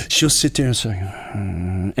 she'll sit there and say,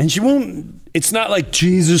 and she won't, it's not like,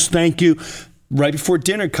 Jesus, thank you. Right before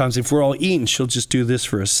dinner comes, if we're all eating, she'll just do this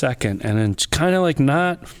for a second. And then it's kind of like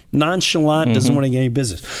not nonchalant, doesn't want to get any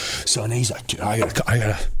business. So and he's like, dude, I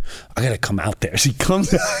gotta come out there. So he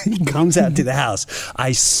comes out to the house.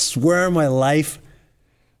 I swear on my life,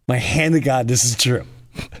 my hand to God, this is true.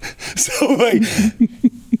 So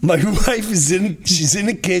my wife she's in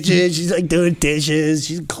the kitchen, she's like doing dishes,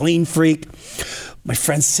 she's a clean freak. My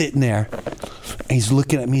friend's sitting there and he's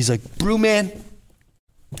looking at me, he's like, Brew man,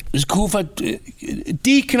 it's cool if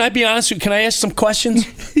D, can I be honest with you? Can I ask some questions?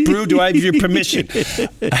 Brew, do I have your permission?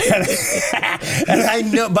 And I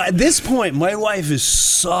know, but at this point, my wife is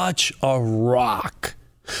such a rock.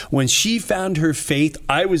 When she found her faith,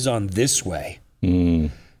 I was on this way.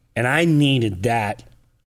 And I needed that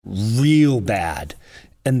real bad.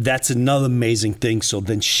 And that's another amazing thing. So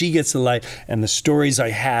then she gets the light, and the stories I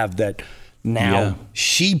have that now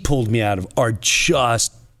she pulled me out of are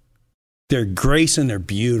just, they're grace and they're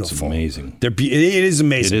beautiful. It's amazing. It is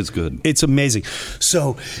amazing. It is good. It's amazing.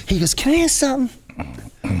 So he goes, can I ask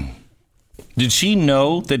something? Did she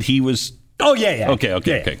know that he was? Oh, yeah.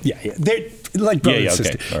 Okay. Yeah. They're like brother and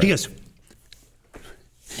sister. Okay. Right. He goes,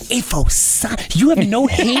 you have no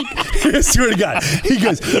hate? I swear to God. He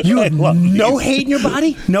goes, you have no hate in your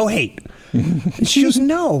body? No hate. And she goes,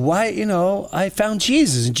 no, why, I found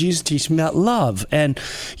Jesus, and Jesus teaches me about love. And,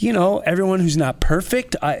 everyone who's not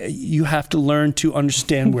perfect, you have to learn to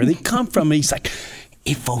understand where they come from. And he's like,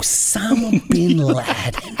 if Osama bin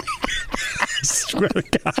Laden, I swear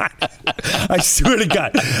to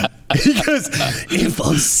God. He goes, if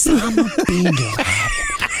Osama bin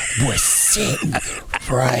Laden was sitting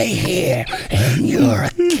right here in your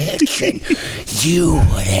kitchen, you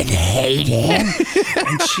wouldn't hate him.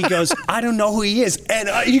 And she goes, I don't know who he is. And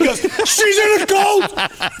he goes, she's in a cult.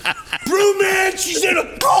 Brew man, she's in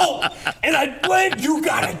a cult. And I blame you.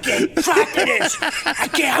 Gotta get track of this.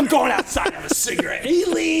 I'm going outside to have a cigarette. And he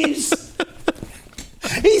leaves.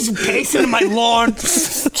 He's pacing in my lawn,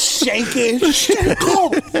 shaking.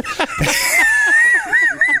 Go.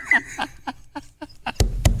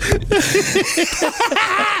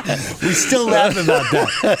 We still laugh about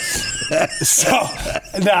that. So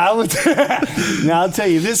now I'll tell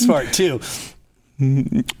you this part too.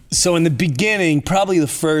 So in the beginning, probably the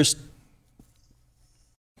first,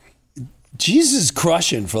 Jesus is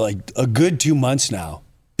crushing for like a good 2 months now.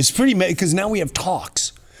 It's pretty because now we have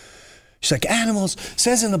talks. She's like, animals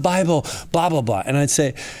says in the Bible, blah blah blah, and I'd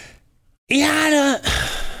say, yeah,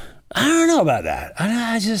 I don't know about that. I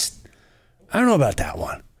don't know about that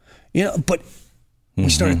one. But we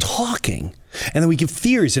started talking, and then we get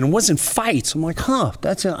theories, and it wasn't fights. I'm like, I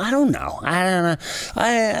don't know.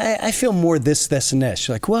 I feel more this, and this. She's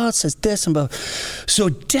like, well, it says this and blah. So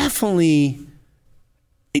definitely,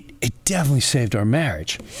 it definitely saved our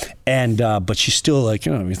marriage. And but she's still like,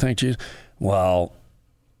 you think Jesus? Well,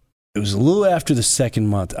 it was a little after the second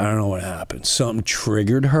month. I don't know what happened. Something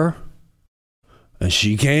triggered her, and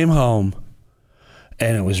she came home.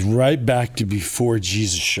 And it was right back to before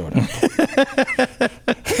Jesus showed up.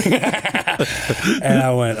 And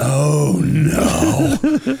I went, oh no.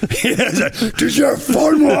 Did you have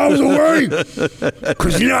fun while I was away?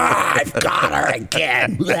 Because I've got her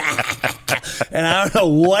again. And I don't know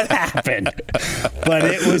what happened. But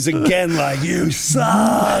it was again like, you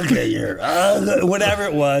suck. You're whatever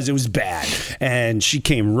it was bad. And she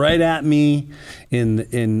came right at me.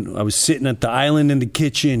 I was sitting at the island in the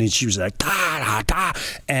kitchen, and she was like, da, da, da.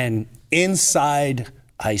 And inside,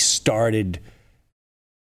 I started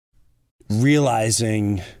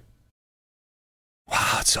realizing,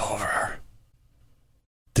 wow, it's over.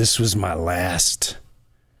 This was the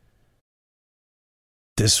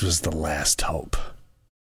last hope.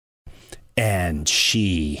 And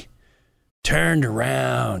she turned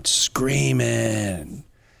around screaming.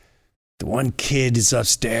 The one kid is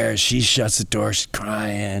upstairs. She shuts the door. She's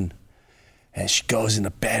crying. And she goes in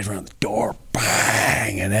the bedroom, the door,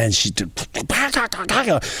 bang. And then she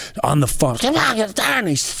on the phone.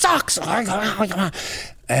 He sucks.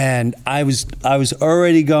 And I was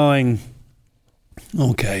already going,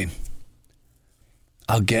 okay,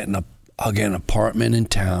 I'll get an apartment in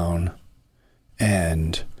town,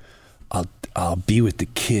 and I'll be with the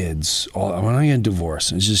kids. I'm not going to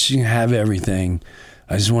divorce. It's just, she can have everything.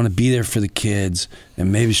 I just want to be there for the kids,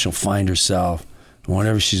 and maybe she'll find herself,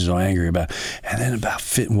 whatever she's so angry about. And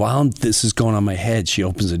then while this is going on in my head, she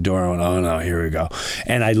opens the door. I went, oh no, here we go.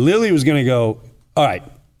 And I literally was going to go, all right,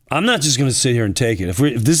 I'm not just going to sit here and take it. If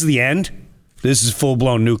this is the end, this is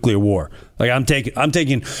full-blown nuclear war. Like I'm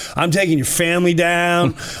taking your family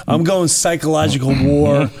down. I'm going psychological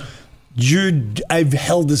war. I've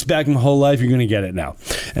held this back my whole life. You're going to get it now.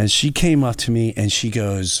 And she came up to me and she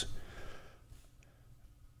goes,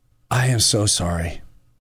 I am so sorry.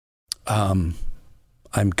 I'm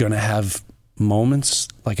going to have moments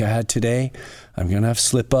like I had today. I'm going to have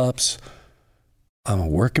slip-ups. I'm a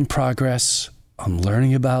work in progress. I'm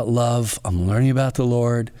learning about love. I'm learning about the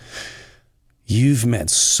Lord. You've meant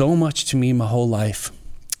so much to me my whole life.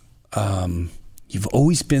 You've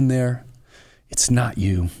always been there. It's not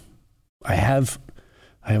you. I have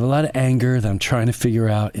a lot of anger that I'm trying to figure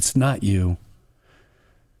out. It's not you.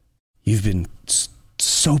 You've been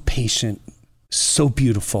so patient, so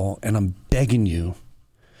beautiful, and I'm begging you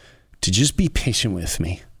to just be patient with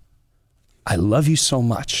me. I love you so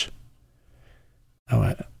much. I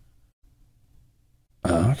went,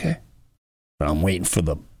 oh, okay. But I'm waiting for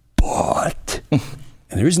the but. And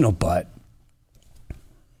there is no but.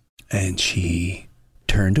 And she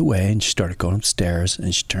turned away and she started going upstairs,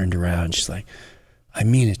 and she turned around and she's like, I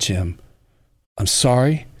mean it, Jim. I'm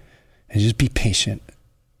sorry. And just be patient.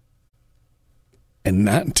 And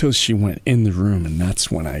not until she went in the room, and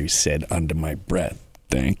that's when I said under my breath,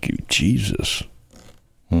 thank you, Jesus.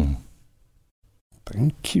 Thank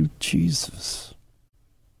you, Jesus.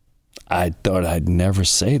 I thought I'd never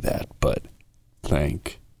say that, but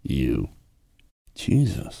thank you,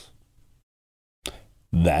 Jesus.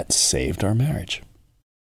 That saved our marriage.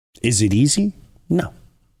 Is it easy? No.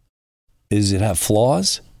 Does it have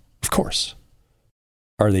flaws? Of course.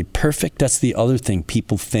 Are they perfect? That's the other thing.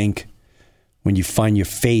 People think when you find your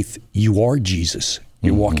faith, you are Jesus.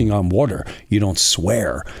 You're walking on water. You don't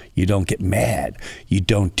swear. You don't get mad. You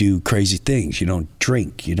don't do crazy things. You don't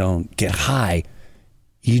drink. You don't get high.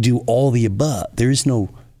 You do all the above. There is no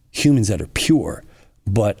humans that are pure.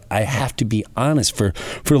 But I have to be honest. For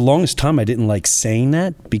the longest time, I didn't like saying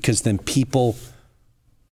that, because then people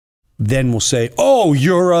then will say, oh,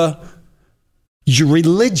 you're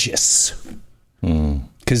religious.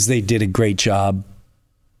 Because they did a great job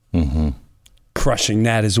crushing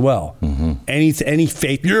that as well. Any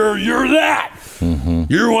faith, you're that.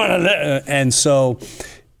 You're one of that. And so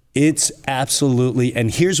it's absolutely, and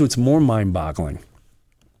here's what's more mind-boggling.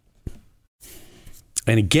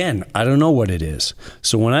 And again, I don't know what it is.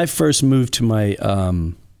 So when I first moved to my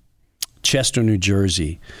Chester, New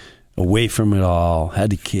Jersey, away from it all,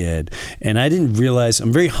 had a kid, and I didn't realize,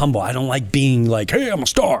 I'm very humble. I don't like being like, hey, I'm a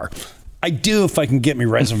star. I do if I can get me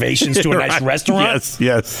reservations to a nice restaurant.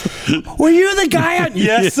 Yes. Were you the guy on?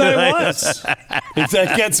 Yes, I was. If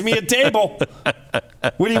that gets me a table.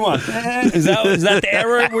 What do you want? Is that the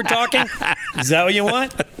error we're talking? Is that what you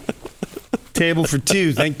want? Table for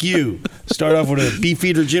two, thank you. Start off with a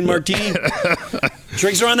beefeater gin martini.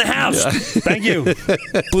 Drinks around the house. Thank you.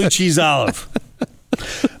 Blue cheese olive.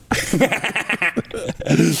 What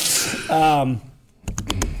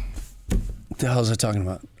the hell was I talking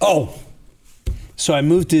about? Oh, so I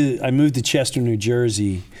moved to Chester, New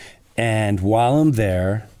Jersey, and while I'm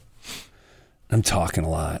there, I'm talking a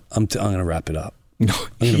lot. I'm going to wrap it up. No,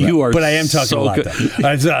 you are, but I am talking so a lot.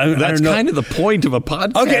 That's kind of the point of a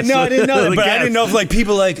podcast. Okay, no, I didn't know that, but I didn't know if like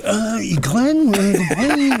people like, Glenn,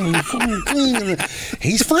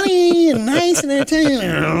 he's funny and nice and entertaining.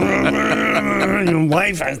 Your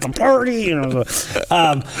wife has the party.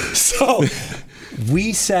 So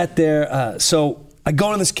we sat there. So I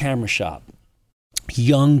go in this camera shop.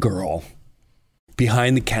 Young girl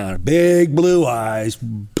behind the counter, big blue eyes,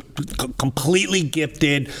 completely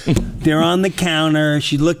gifted. They're on the counter.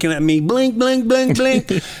 She's looking at me, blink, blink, blink,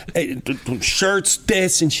 blink. Shirts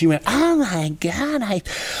this, and she went, oh my God, I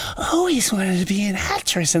always wanted to be an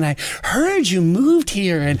actress, and I heard you moved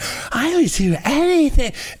here, and I would do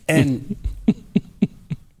anything. And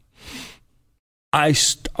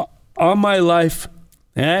on my life,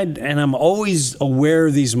 and I'm always aware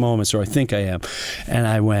of these moments, or I think I am, and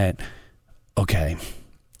I went, okay,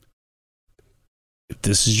 if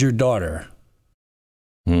this is your daughter,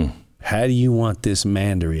 how do you want this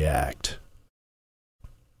man to react?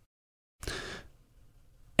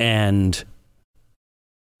 And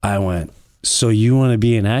I went, so you want to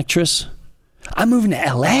be an actress? I'm moving to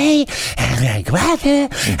LA, I'm going to go out there,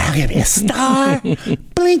 I'm going to be a star.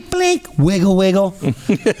 Blink, blink, wiggle, wiggle.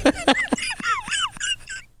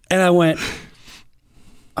 And I went,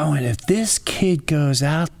 if this kid goes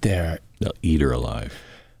out there, they'll eat her alive.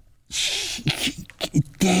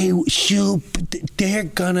 They're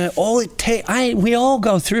gonna, we all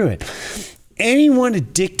go through it. Anyone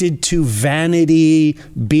addicted to vanity,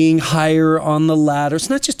 being higher on the ladder, it's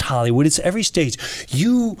not just Hollywood, it's every stage.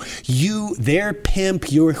 Their pimp,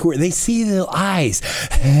 they see the eyes.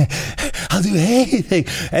 I'll do anything.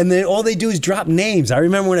 And then all they do is drop names. I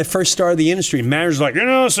remember when I first started the industry, managers like,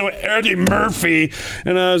 so Eddie Murphy,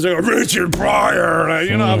 and I was like, Richard Breuer,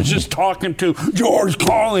 and I was just talking to George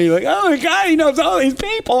Clooney, like, oh my God, he knows all these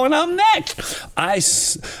people, and I'm next.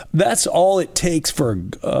 That's all it takes for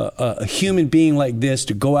a human being like this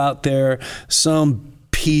to go out there, some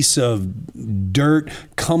piece of dirt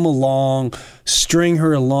come along, string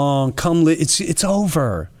her along, it's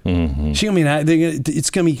over. It's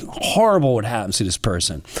gonna be horrible what happens to this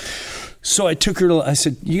person. So I took her I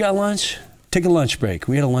said, you got lunch? Take a lunch break.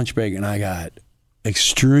 We had a lunch break, and I got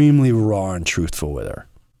extremely raw and truthful with her,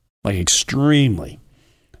 like extremely.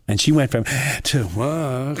 And she went from to,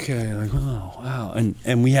 wow, okay, like, oh, wow.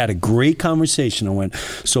 And we had a great conversation. I went,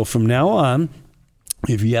 so from now on,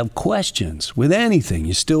 if you have questions with anything,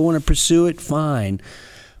 you still want to pursue it, fine.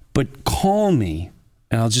 But call me,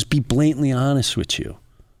 and I'll just be blatantly honest with you.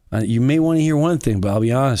 You may want to hear one thing, but I'll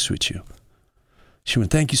be honest with you. She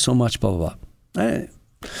went, thank you so much, blah, blah, blah.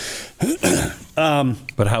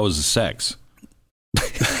 But how was the sex?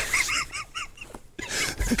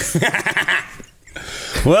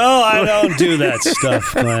 Well, I don't do that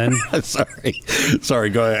stuff, Glenn. Sorry,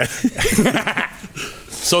 go ahead.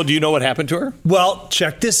 So do you know what happened to her? Well,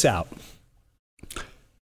 check this out.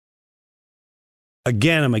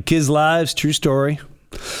 Again, in my kids' lives, true story.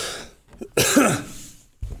 A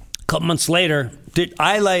couple months later,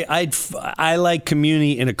 I like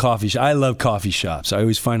community in a coffee shop. I love coffee shops. I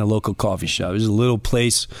always find a local coffee shop. There's a little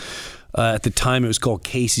place. At the time, it was called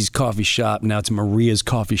Casey's Coffee Shop. Now it's Maria's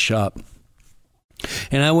Coffee Shop.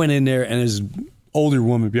 And I went in there, and there's an older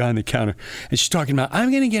woman behind the counter, and she's talking about,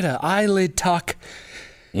 I'm going to get an eyelid tuck,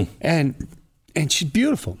 and she's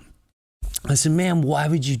beautiful. I said, ma'am, why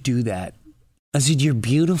would you do that? I said, you're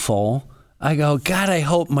beautiful. I go, God, I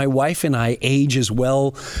hope my wife and I age as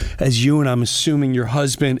well as you, and I'm assuming your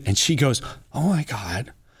husband. And she goes, oh my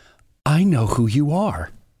God, I know who you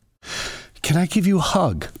are. Can I give you a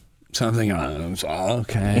hug? Something on.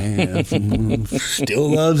 Okay. Still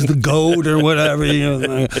loves the goat or whatever.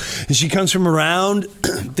 And she comes from around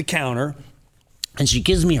the counter and she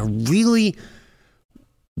gives me a really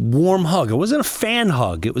warm hug. It wasn't a fan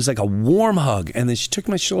hug. It was like a warm hug. And then she took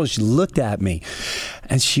my shoulder. She looked at me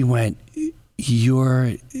and she went,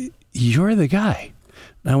 You're the guy.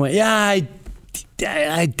 And I went, yeah,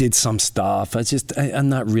 I did some stuff. I'm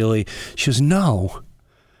not really. She goes, no.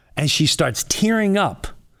 And she starts tearing up.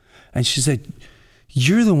 And she said,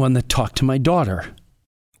 you're the one that talked to my daughter.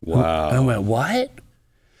 Wow. And I went, what?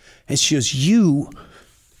 And she goes, you.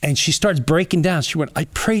 And she starts breaking down. She went, I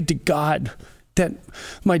prayed to God that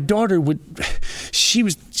my daughter she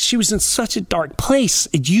was in such a dark place.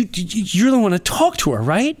 You're the one that talked to her,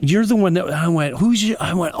 right? You're the one that, I went, who's you?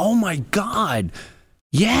 I went, oh my God.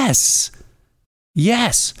 Yes.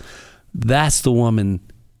 That's the woman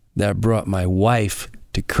that brought my wife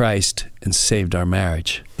to Christ and saved our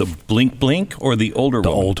marriage. The blink or the older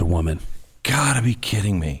woman? The older woman. Gotta be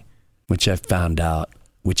kidding me. Which I found out,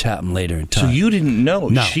 which happened later in time. So you didn't know?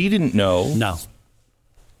 No. She didn't know? No.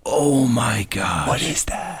 Oh my God. What is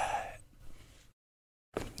that?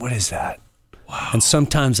 Wow. And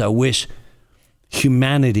sometimes I wish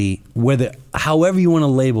humanity, however you want to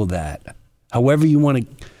label that, however you want to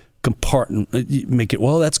make it,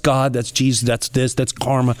 well, that's God, that's Jesus, that's this, that's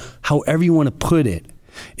karma, however you want to put it,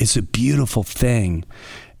 it's a beautiful thing.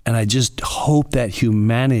 And I just hope that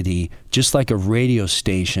humanity, just like a radio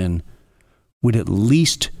station, would at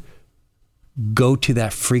least go to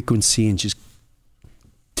that frequency and just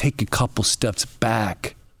take a couple steps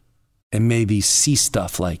back and maybe see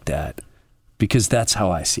stuff like that, because that's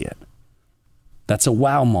how I see it. That's a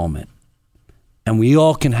wow moment. And we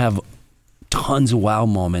all can have tons of wow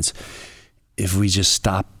moments if we just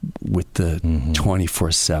stop with the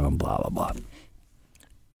 24/7 blah, blah, blah.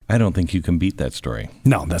 I don't think you can beat that story.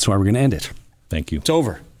 No, that's why we're going to end it. Thank you. It's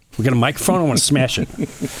over. We got a microphone. I want to smash it.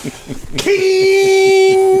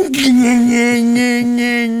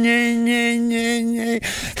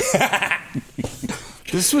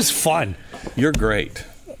 This was fun. You're great.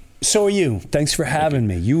 So are you. Thanks for having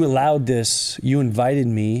me. You allowed this. You invited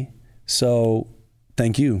me. So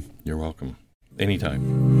thank you. You're welcome.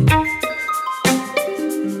 Anytime.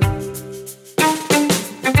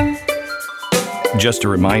 Just a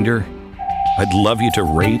reminder, I'd love you to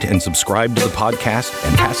rate and subscribe to the podcast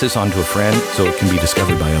and pass this on to a friend so it can be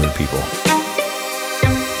discovered by other people.